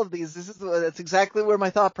all of these. That's exactly where my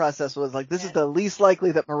thought process was. Like, this is the least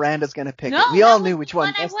likely that Miranda's going to pick it. We all knew which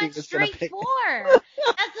one Esty was going to pick.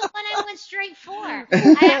 That's the one I went straight for.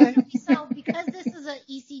 So because this is an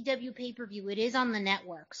ECW pay-per-view, it is on the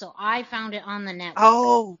network. So I found it on the network.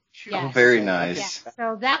 Oh, sure. Yes. Oh, very nice. Yeah.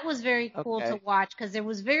 So that was very cool to watch because it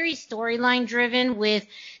was very storyline driven with,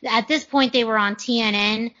 at this point they were on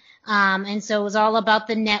TNN. And so it was all about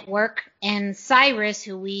the network and Cyrus,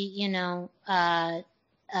 who we, oh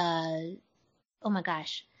my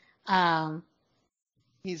gosh.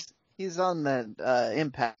 He's on the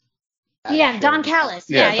Impact. Yeah, Don Callis.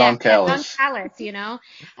 Don Callis. Don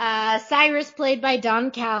Callis, Cyrus played by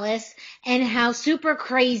Don Callis, and how Super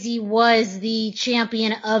Crazy was the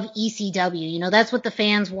champion of ECW. That's what the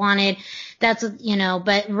fans wanted. That's what,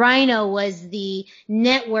 but Rhino was the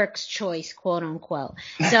network's choice, quote unquote.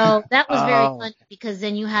 So that was very fun because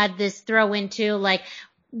then you had this throw into like,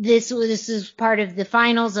 this is part of the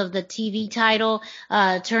finals of the TV title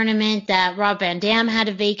tournament that Rob Van Dam had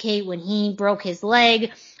to vacate when he broke his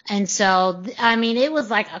leg. And so, I mean, it was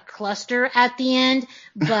like a cluster at the end,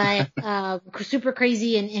 but Super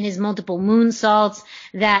Crazy and his multiple moonsaults,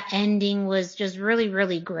 that ending was just really,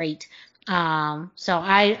 really great. So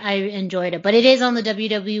I enjoyed it, but it is on the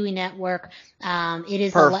WWE network. It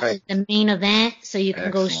is the main event, so you can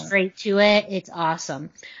go straight to it. It's awesome.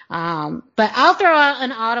 But I'll throw out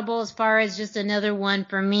an audible as far as just another one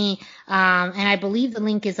for me. And I believe the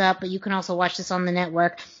link is up, but you can also watch this on the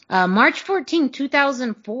network. March 14,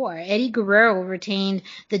 2004, Eddie Guerrero retained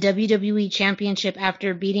the WWE Championship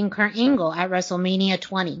after beating Kurt Angle at WrestleMania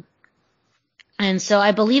 20. And so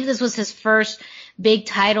I believe this was his first big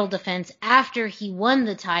title defense after he won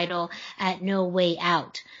the title at No Way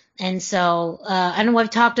Out. And so, I know I've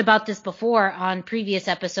talked about this before on previous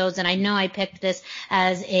episodes, and I know I picked this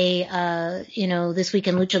as a, This Week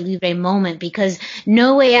in Lucha Libre moment because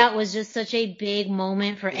No Way Out was just such a big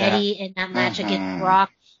moment for Eddie in that match against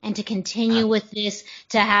Brock. And to continue with this,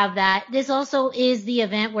 to have that. This also is the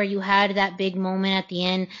event where you had that big moment at the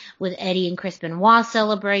end with Eddie and Chris Benoit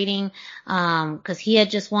celebrating, cause he had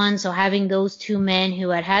just won. So having those two men who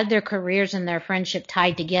had their careers and their friendship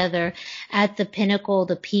tied together at the pinnacle,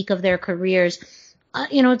 the peak of their careers,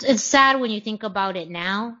 it's sad when you think about it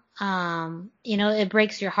now. It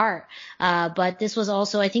breaks your heart. But this was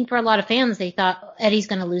also, I think for a lot of fans, they thought Eddie's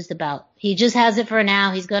going to lose the belt. He just has it for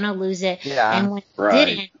now. He's going to lose it. Yeah, and when he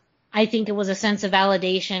didn't, I think it was a sense of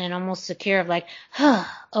validation and almost secure of like,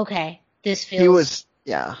 okay, this feels.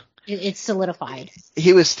 It's solidified.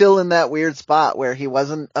 He was still in that weird spot where he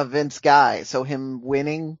wasn't a Vince guy. So him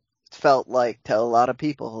winning felt like to a lot of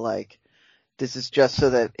people, like this is just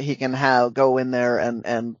so that he can go in there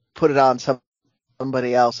and put it on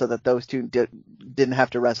somebody else so that those two didn't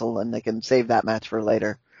have to wrestle and they can save that match for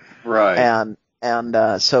later. Right. And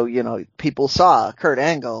so, people saw Kurt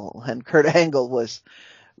Angle, and Kurt Angle was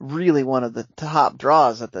really one of the top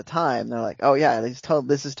draws at the time. They're like, oh yeah,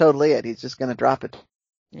 this is totally it. He's just going to drop it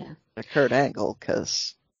to Kurt Angle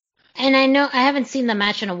And I know I haven't seen the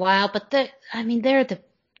match in a while, but they're the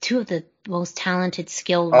two of the most talented,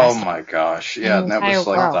 skilled wrestlers. Oh my gosh. Yeah. And that was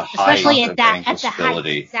like world. the height Especially of at the height.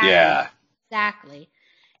 Exactly. Yeah. Exactly.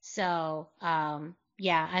 So, not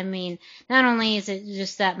only is it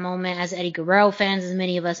just that moment as Eddie Guerrero fans, as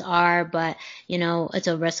many of us are, but, it's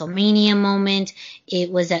a WrestleMania moment.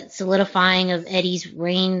 It was that solidifying of Eddie's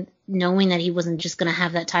reign, knowing that he wasn't just going to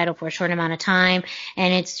have that title for a short amount of time.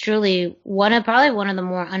 And it's truly probably one of the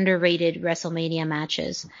more underrated WrestleMania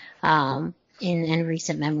matches, in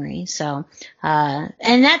recent memory. So,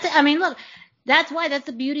 look, That's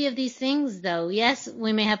the beauty of these things, though. Yes,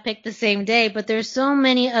 we may have picked the same day, but there's so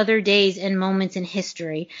many other days and moments in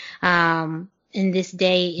history. In this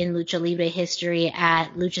day in Lucha Libre history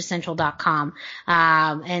at luchacentral.com.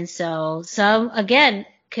 And so some, again,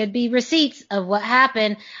 could be receipts of what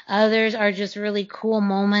happened. Others are just really cool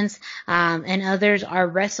moments, and others are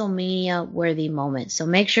WrestleMania worthy moments. So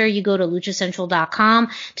make sure you go to luchacentral.com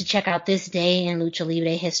to check out this day in Lucha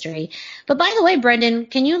Libre history. But by the way, Brendan,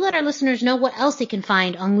 can you let our listeners know what else they can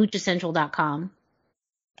find on luchacentral.com?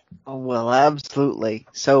 Oh, well, absolutely.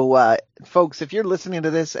 So, folks, if you're listening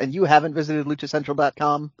to this and you haven't visited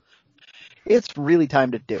luchacentral.com, it's really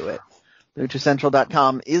time to do it.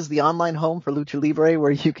 LuchaCentral.com is the online home for Lucha Libre,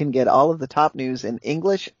 where you can get all of the top news in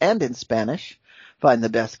English and in Spanish, find the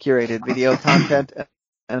best curated video content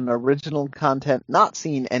and original content not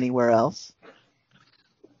seen anywhere else,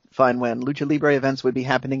 find when Lucha Libre events would be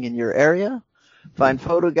happening in your area, find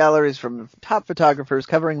photo galleries from top photographers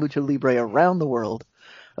covering Lucha Libre around the world,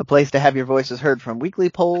 a place to have your voices heard from weekly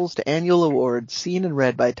polls to annual awards seen and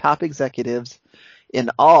read by top executives in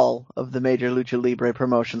all of the major Lucha Libre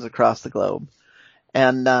promotions across the globe.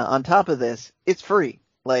 And on top of this, it's free.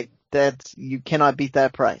 Like, you cannot beat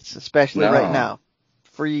that price, especially right now.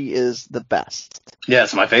 Free is the best. Yeah,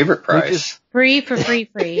 it's my favorite price. Free for free.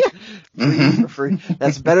 Free for free.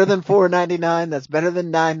 That's better than $4.99. That's better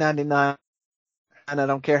than $9.99. And I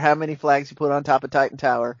don't care how many flags you put on top of Titan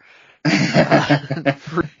Tower.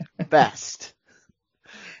 Best.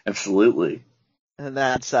 Absolutely. And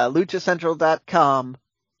that's luchacentral.com,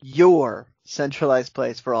 your centralized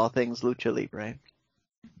place for all things Lucha Libre.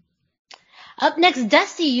 Up next,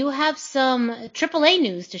 Dusty, you have some AAA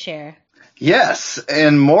news to share. Yes,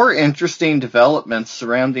 and more interesting developments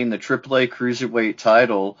surrounding the AAA Cruiserweight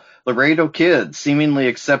title. Laredo Kid seemingly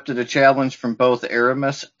accepted a challenge from both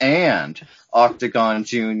Aramis and Octagon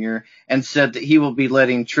Jr. and said that he will be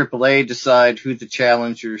letting AAA decide who the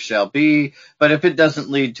challenger shall be. But if it doesn't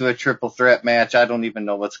lead to a triple threat match, I don't even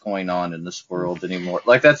know what's going on in this world anymore.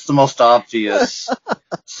 Like, that's the most obvious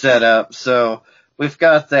setup. So we've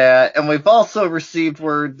got that. And we've also received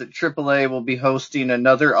word that AAA will be hosting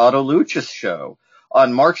another Auto Lucha show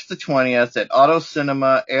on March the 20th at Auto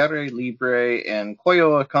Cinema Aire Libre in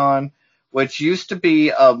Coyoacán, which used to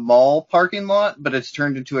be a mall parking lot, but it's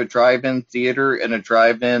turned into a drive-in theater and a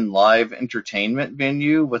drive-in live entertainment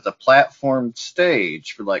venue with a platformed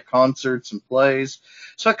stage for like concerts and plays.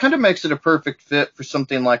 So it kind of makes it a perfect fit for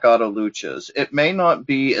something like Auto Luchas. It may not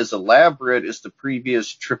be as elaborate as the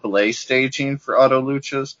previous AAA staging for Auto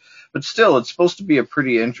Luchas, but still it's supposed to be a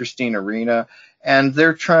pretty interesting arena. And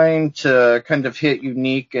they're trying to kind of hit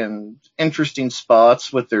unique and interesting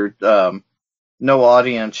spots with their no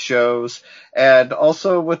audience shows, and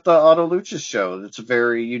also with the Auto Lucha show. It's a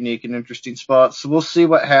very unique and interesting spot. So we'll see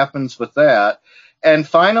what happens with that. And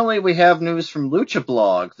finally, we have news from Lucha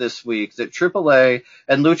Blog this week that AAA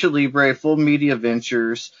and Lucha Libre Full Media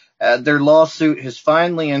Ventures, their lawsuit has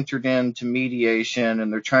finally entered into mediation,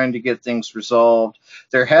 and they're trying to get things resolved.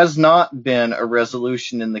 There has not been a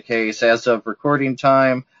resolution in the case as of recording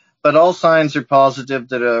time, but all signs are positive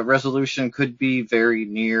that a resolution could be very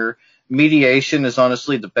near. Mediation is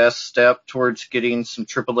honestly the best step towards getting some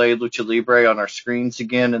AAA Lucha Libre on our screens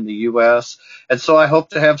again in the U.S. And so I hope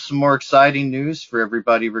to have some more exciting news for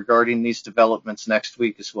everybody regarding these developments next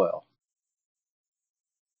week as well.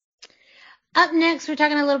 Up next, we're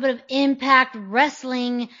talking a little bit of Impact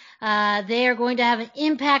Wrestling. They are going to have an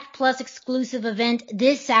Impact Plus exclusive event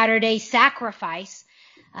this Saturday, Sacrifice,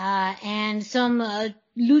 and some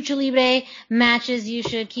Lucha Libre matches you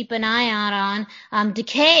should keep an eye out on.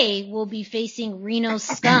 Decay will be facing Reno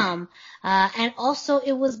Scum. And also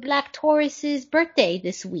it was Black Taurus's birthday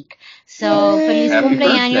this week. So feliz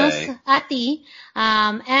cumpleaños a ti.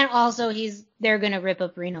 And also they're gonna rip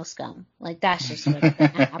up Reno Scum. Like, that's just what's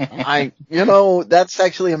gonna happen. That's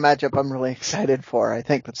actually a matchup I'm really excited for. I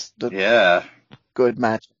think that's the good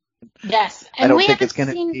match. Yes. And I don't think it's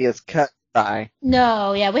gonna be as cut.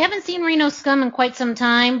 No, we haven't seen Reno Scum in quite some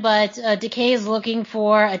time, but Decay is looking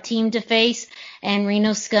for a team to face, and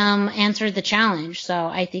Reno Scum answered the challenge. So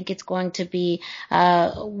I think it's going to be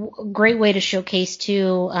a great way to showcase,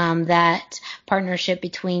 too, that partnership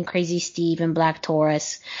between Crazy Steve and Black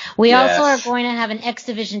Taurus. We also are going to have an X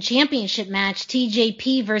Division Championship match,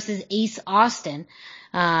 TJP versus Ace Austin.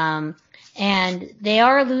 And they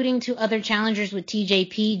are alluding to other challengers with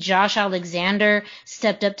TJP. Josh Alexander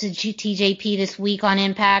stepped up to TJP this week on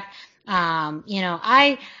Impact.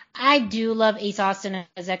 I do love Ace Austin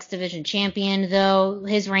as X Division champion, though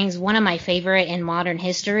his reign's one of my favorite in modern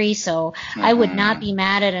history, so I would not be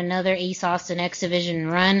mad at another Ace Austin X Division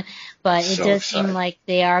run, but it does seem like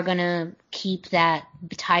they are going to keep that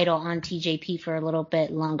title on TJP for a little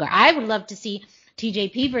bit longer. I would love to see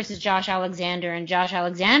TJP versus Josh Alexander and Josh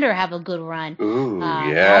Alexander have a good run. Ooh,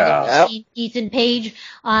 yeah. Ethan Page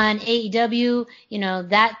on AEW,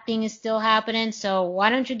 that thing is still happening. So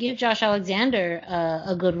why don't you give Josh Alexander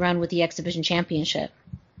a good run with the X Division Championship?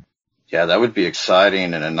 Yeah, that would be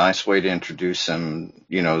exciting and a nice way to introduce him,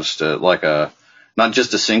 as to like not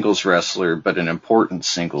just a singles wrestler, but an important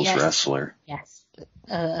singles wrestler. Yes.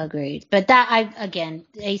 Agreed. But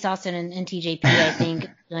Ace Austin and TJP, I think, is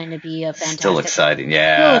going to be a fantastic. Still exciting,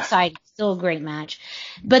 yeah. Still a great match.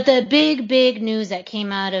 But the big news that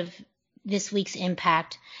came out of this week's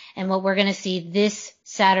Impact and what we're going to see this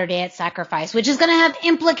Saturday at Sacrifice, which is going to have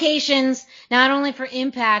implications not only for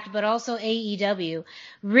Impact, but also AEW.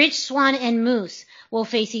 Rich Swann and Moose will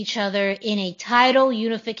face each other in a title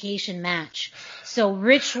unification match. So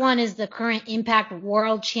Rich Swann is the current Impact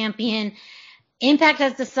World Champion. Impact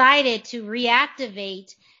has decided to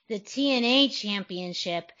reactivate the TNA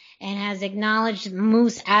Championship and has acknowledged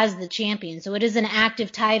Moose as the champion. So it is an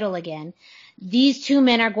active title again. These two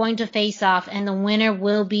men are going to face off, and the winner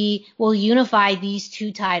will unify these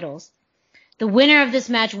two titles. The winner of this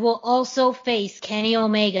match will also face Kenny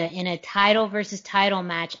Omega in a title versus title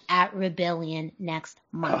match at Rebellion next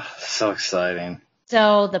month. Oh, so exciting.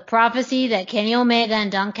 So the prophecy that Kenny Omega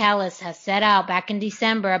and Don Callis has set out back in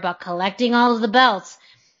December about collecting all of the belts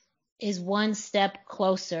is one step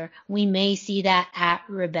closer. We may see that at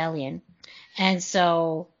Rebellion. And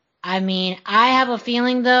so, I have a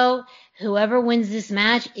feeling, though, whoever wins this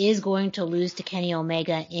match is going to lose to Kenny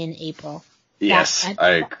Omega in April. Yes,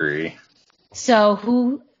 I agree. So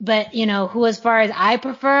who as far as I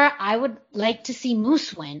prefer, I would like to see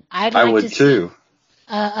Moose win. I would too.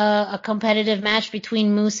 A competitive match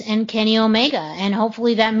between Moose and Kenny Omega, and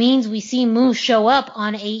hopefully that means we see Moose show up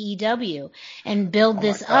on AEW and build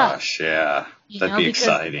this up. Gosh, yeah, that'd be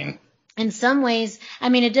exciting. In some ways,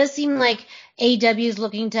 it does seem like AEW is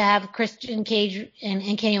looking to have Christian Cage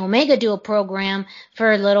and Kenny Omega do a program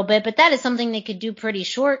for a little bit, but that is something they could do pretty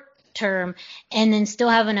short term and then still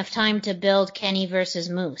have enough time to build Kenny versus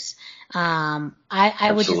Moose.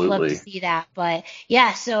 I would just love to see that. But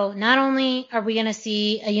yeah, so not only are we going to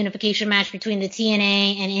see a unification match between the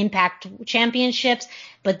TNA and Impact championships,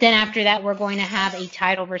 but then after that, we're going to have a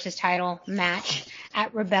title versus title match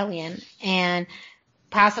at Rebellion, and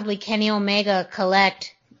possibly Kenny Omega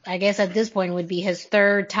collect, I guess at this point would be his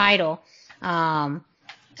third title,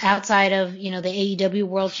 outside of, the AEW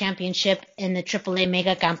World Championship and the AAA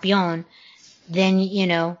Mega Campeón. Then,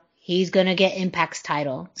 he's going to get Impact's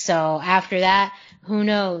title. So after that, who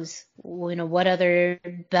knows, what other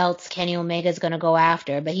belts Kenny Omega is going to go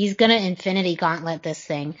after. But he's going to Infinity Gauntlet this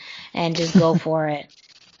thing and just go for it.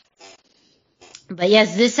 But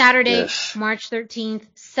yes, this Saturday, March 13th,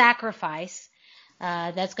 Sacrifice.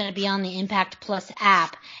 That's going to be on the Impact Plus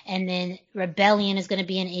app. And then Rebellion is going to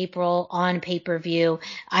be in April on pay-per-view.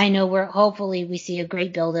 I know hopefully we see a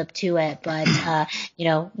great build-up to it, but,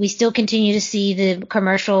 we still continue to see the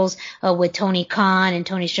commercials with Tony Khan and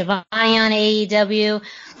Tony Schiavone on AEW.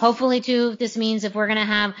 Hopefully, too, this means if we're going to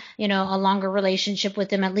have, a longer relationship with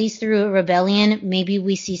them, at least through Rebellion, maybe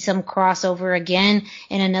we see some crossover again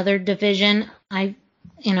in another division.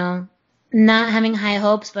 Not having high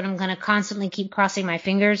hopes, but I'm going to constantly keep crossing my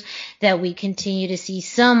fingers that we continue to see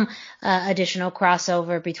some additional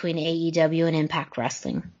crossover between AEW and Impact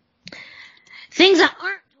Wrestling. Things that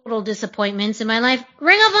aren't total disappointments in my life.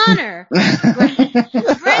 Ring of Honor.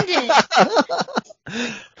 Brendan.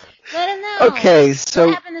 Let him know. Okay, so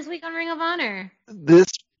what happened this week on Ring of Honor?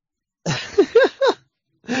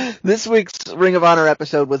 This week's Ring of Honor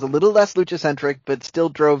episode was a little less lucha-centric, but still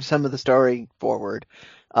drove some of the story forward.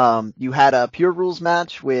 You had a Pure Rules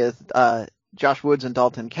match with Josh Woods and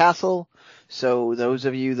Dalton Castle. So those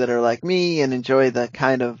of you that are like me and enjoy the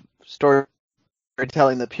kind of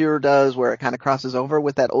storytelling that Pure does, where it kind of crosses over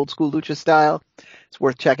with that old school lucha style, it's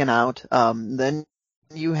worth checking out. Then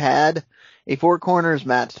you had a Four Corners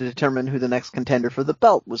match to determine who the next contender for the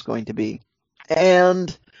belt was going to be.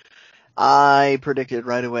 And I predicted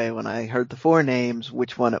right away when I heard the four names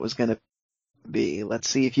which one it was going to be. Let's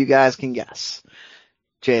see if you guys can guess.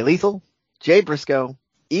 Jay Lethal, Jay Briscoe,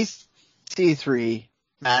 EC3,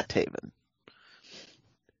 Matt Taven.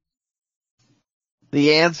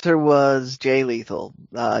 The answer was Jay Lethal.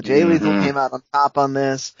 Jay Lethal came out on top on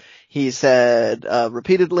this. He said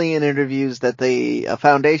repeatedly in interviews that the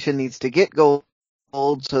foundation needs to get Goldberg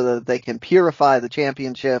so that they can purify the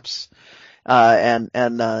championships. And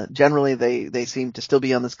generally they seem to still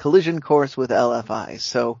be on this collision course with LFI.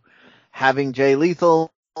 So having Jay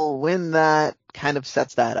Lethal win that kind of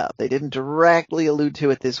sets that up. They didn't directly allude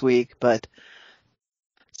to it this week, but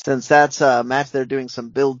since that's a match they're doing some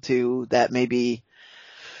build to, that may be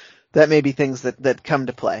things that come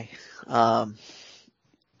to play. So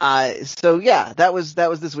yeah, that was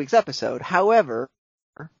this week's episode. However,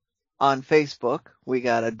 on Facebook, we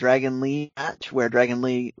got a Dragon Lee match where Dragon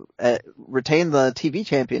Lee retained the TV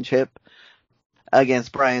championship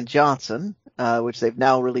against Brian Johnson, which they've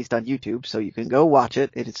now released on YouTube, so you can go watch it.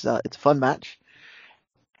 It's a fun match.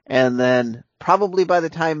 And then probably by the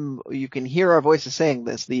time you can hear our voices saying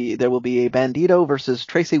this, there will be a Bandito versus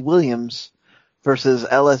Tracy Williams versus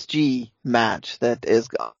LSG match that is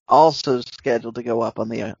also scheduled to go up on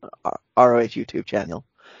the ROH YouTube channel.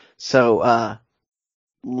 So,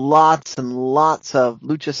 lots and lots of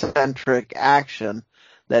lucha-centric action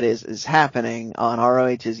that is happening on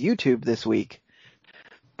ROH's YouTube this week.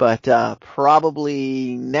 But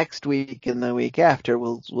probably next week and the week after,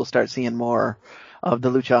 we'll start seeing more of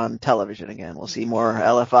the lucha on television again. We'll see more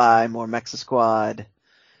LFI, more Mexa Squad.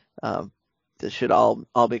 This should all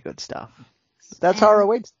be good stuff. That's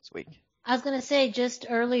ROH this week. I was going to say, just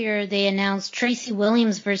earlier they announced Tracy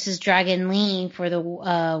Williams versus Dragon Lee for the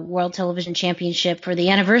World Television Championship for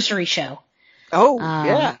the anniversary show. Oh,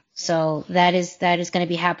 yeah. So that is going to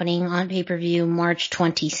be happening on pay-per-view March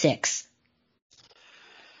 26th.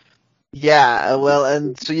 Yeah, well,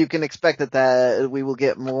 and so you can expect that we will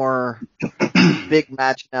get more big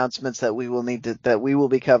match announcements that we will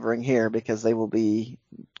be covering here, because they will be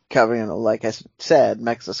covering, like I said,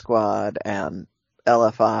 Mexa Squad and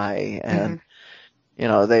LFI, and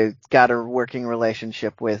they've got a working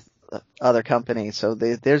relationship with other companies, so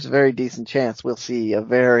there's a very decent chance we'll see a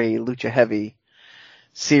very lucha heavy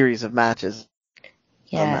series of matches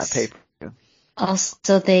on that paper.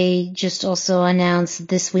 Also, they just also announced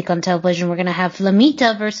this week on television we're going to have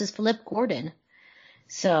Flamita versus Flip Gordon.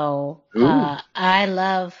 So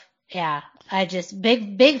I just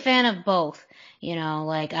big fan of both.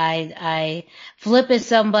 I Flip is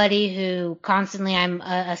somebody who constantly I'm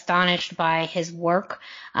astonished by his work,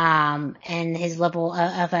 and his level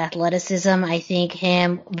of athleticism. I think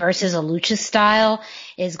him versus a lucha style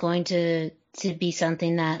is going to be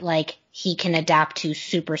something that he can adapt to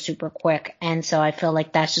super, super quick. And so I feel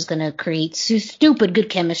like that's just going to create stupid good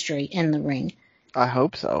chemistry in the ring. I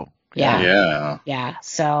hope so. Yeah.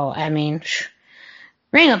 So, I mean,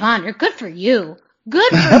 Ring of Honor, good for you.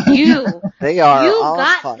 Good for you. They are. You all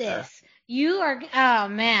got fire. this. You are, oh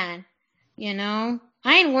man. I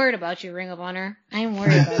ain't worried about you, Ring of Honor. I ain't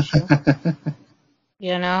worried about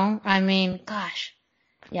you. I mean, gosh.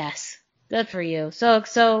 Yes. Good for you. So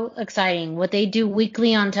exciting. What they do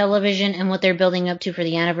weekly on television and what they're building up to for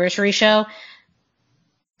the anniversary show.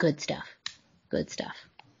 Good stuff.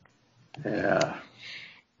 Yeah.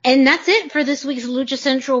 And that's it for this week's Lucha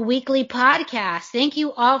Central Weekly Podcast. Thank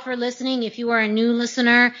you all for listening. If you are a new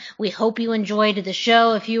listener, we hope you enjoyed the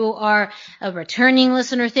show. If you are a returning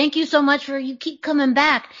listener, thank you so much you keep coming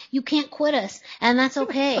back. You can't quit us, and that's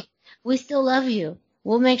okay. We still love you.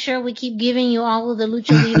 We'll make sure we keep giving you all of the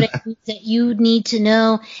Lucha Libre that you need to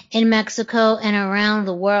know in Mexico and around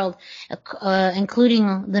the world,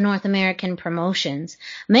 including the North American promotions.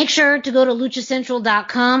 Make sure to go to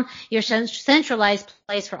luchacentral.com, your centralized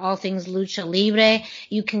place for all things Lucha Libre.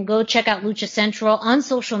 You can go check out Lucha Central on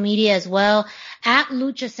social media as well, at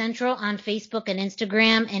Lucha Central on Facebook and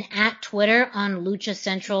Instagram, and at Twitter on Lucha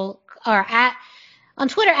Central, or on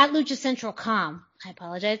Twitter at LuchaCentral.com. I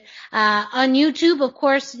apologize. On YouTube, of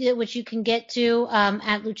course, which you can get to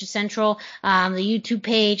at Lucha Central. The YouTube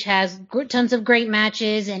page has tons of great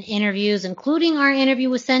matches and interviews, including our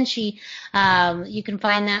interview with Senshi. You can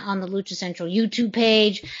find that on the Lucha Central YouTube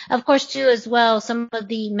page. Of course, too, as well, some of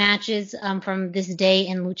the matches from this day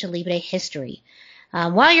in Lucha Libre history.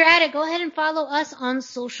 While you're at it, go ahead and follow us on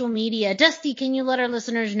social media. Dusty, can you let our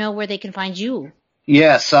listeners know where they can find you?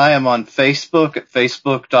 Yes, I am on Facebook at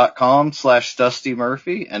facebook.com/Dusty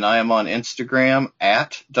Murphy, and I am on Instagram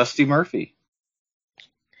at Dusty Murphy.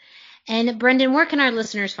 And Brendan, where can our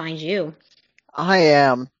listeners find you? I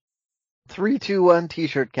am 321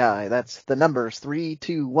 T-shirt guy. That's the numbers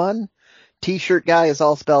 321. T-shirt guy is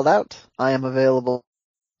all spelled out. I am available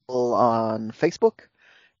on Facebook,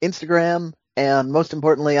 Instagram, and most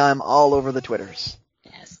importantly, I'm all over the Twitters.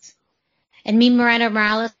 Yes. And me, Miranda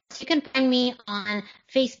Morales, You can find me on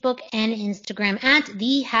Facebook and Instagram at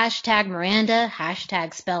the hashtag Miranda,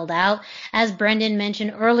 hashtag spelled out. As Brendan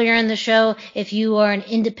mentioned earlier in the show, if you are an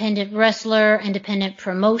independent wrestler, independent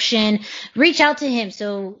promotion, reach out to him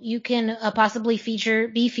so you can possibly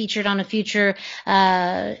be featured on a future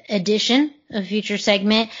edition, a future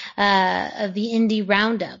segment of the Indie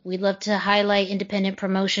Roundup. We'd love to highlight independent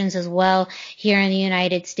promotions as well here in the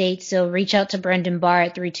United States. So reach out to Brendan Barr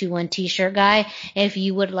at 321 T-Shirt Guy if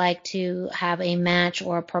you would like to have a match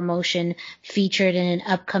or a promotion featured in an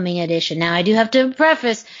upcoming edition. Now, I do have to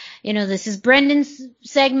preface, this is Brendan's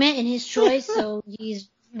segment and his choice, so he's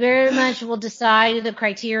very much will decide the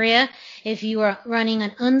criteria. If you are running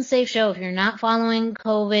an unsafe show, if you're not following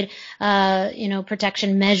COVID,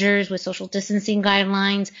 protection measures with social distancing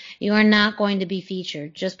guidelines, you are not going to be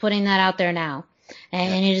featured. Just putting that out there now.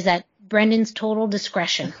 And it is at Brendan's total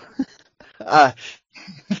discretion.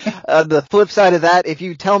 The flip side of that, if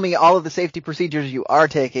you tell me all of the safety procedures you are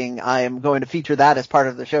taking, I am going to feature that as part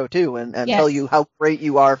of the show too, and yes, tell you how great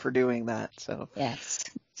you are for doing that. So yes.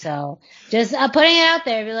 So just putting it out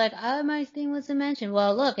there, be like, my thing wasn't mentioned.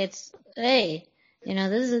 Well, look, this is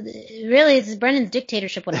Brendan's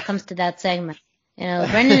dictatorship when it comes to that segment.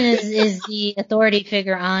 Brendan is the authority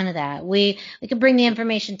figure on that. We could bring the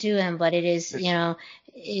information to him, but it is, it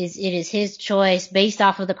is his choice based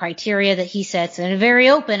off of the criteria that he sets, and very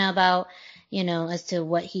open about, as to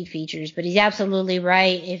what he features. But he's absolutely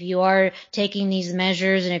right. If you are taking these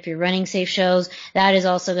measures and if you're running safe shows, that is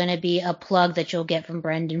also going to be a plug that you'll get from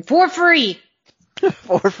Brendan for free.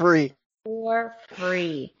 For free.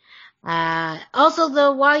 Also,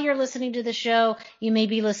 though, while you're listening to the show, you may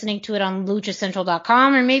be listening to it on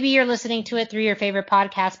luchacentral.com, or maybe you're listening to it through your favorite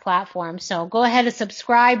podcast platform. So go ahead and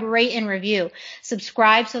subscribe, rate, and review.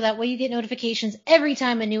 Subscribe so that way you get notifications every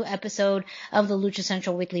time a new episode of the Lucha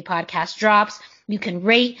Central Weekly Podcast drops. You can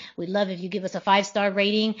rate. We'd love if you give us a 5-star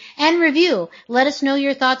rating and review. Let us know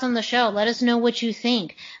your thoughts on the show. Let us know what you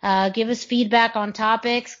think. Give us feedback on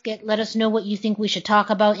topics. Let us know what you think we should talk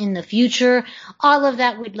about in the future. All of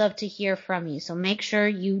that, we'd love to hear from you. So make sure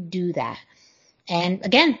you do that. And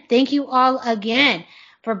again, thank you all again.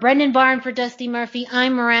 For Brendan Barr and for Dusty Murphy,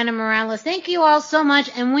 I'm Miranda Morales. Thank you all so much,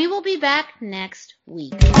 and we will be back next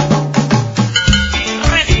week.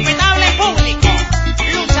 Respetable público,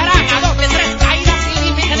 lucharán a 2 de 3 caídas sin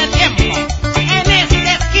límite de tiempo. En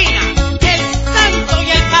esta esquina, el Santo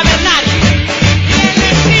y el Tabernario. Y en la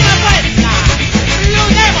esquina opuesta,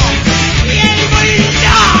 Ludemo y el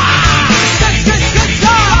Bulla.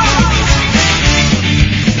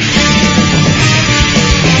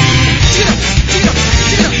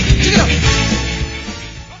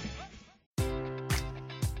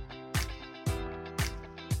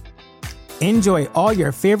 Enjoy all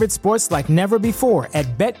your favorite sports like never before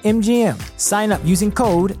at BetMGM. Sign up using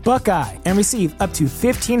code Buckeye and receive up to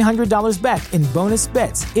 $1,500 back in bonus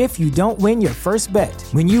bets if you don't win your first bet.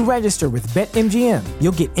 When you register with BetMGM,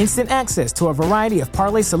 you'll get instant access to a variety of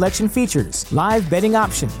parlay selection features, live betting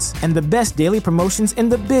options, and the best daily promotions in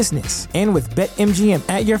the business. And with BetMGM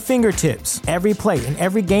at your fingertips, every play and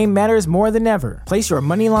every game matters more than ever. Place your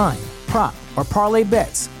money line, prop, or parlay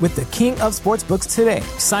bets with the king of sportsbooks today.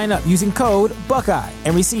 Sign up using code Buckeye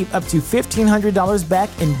and receive up to $1,500 back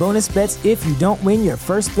in bonus bets if you don't win your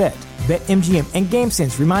first bet. BetMGM and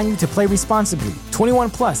GameSense remind you to play responsibly. 21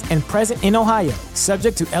 plus and present in Ohio,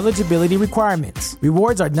 subject to eligibility requirements.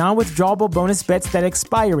 Rewards are non-withdrawable bonus bets that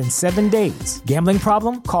expire in 7 days. Gambling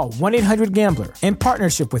problem? Call 1-800-GAMBLER. In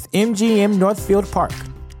partnership with MGM Northfield Park.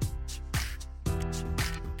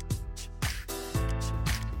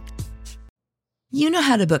 You know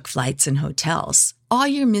how to book flights and hotels. All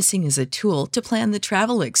you're missing is a tool to plan the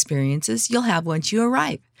travel experiences you'll have once you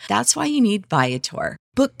arrive. That's why you need Viator.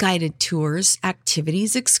 Book guided tours,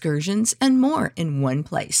 activities, excursions, and more in one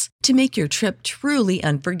place to make your trip truly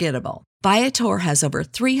unforgettable. Viator has over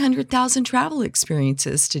 300,000 travel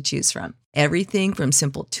experiences to choose from. Everything from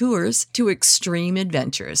simple tours to extreme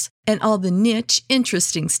adventures and all the niche,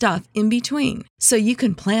 interesting stuff in between. So you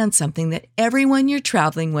can plan something that everyone you're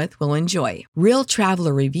traveling with will enjoy. Real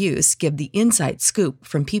traveler reviews give the inside scoop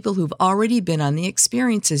from people who've already been on the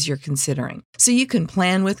experiences you're considering. So you can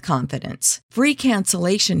plan with confidence. Free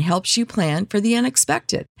cancellation helps you plan for the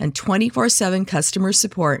unexpected. And 24/7 customer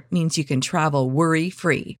support means you can travel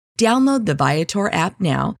worry-free. Download the Viator app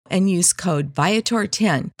now and use code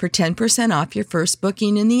Viator10 for 10% off your first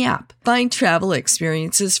booking in the app. Find travel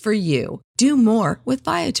experiences for you. Do more with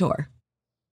Viator.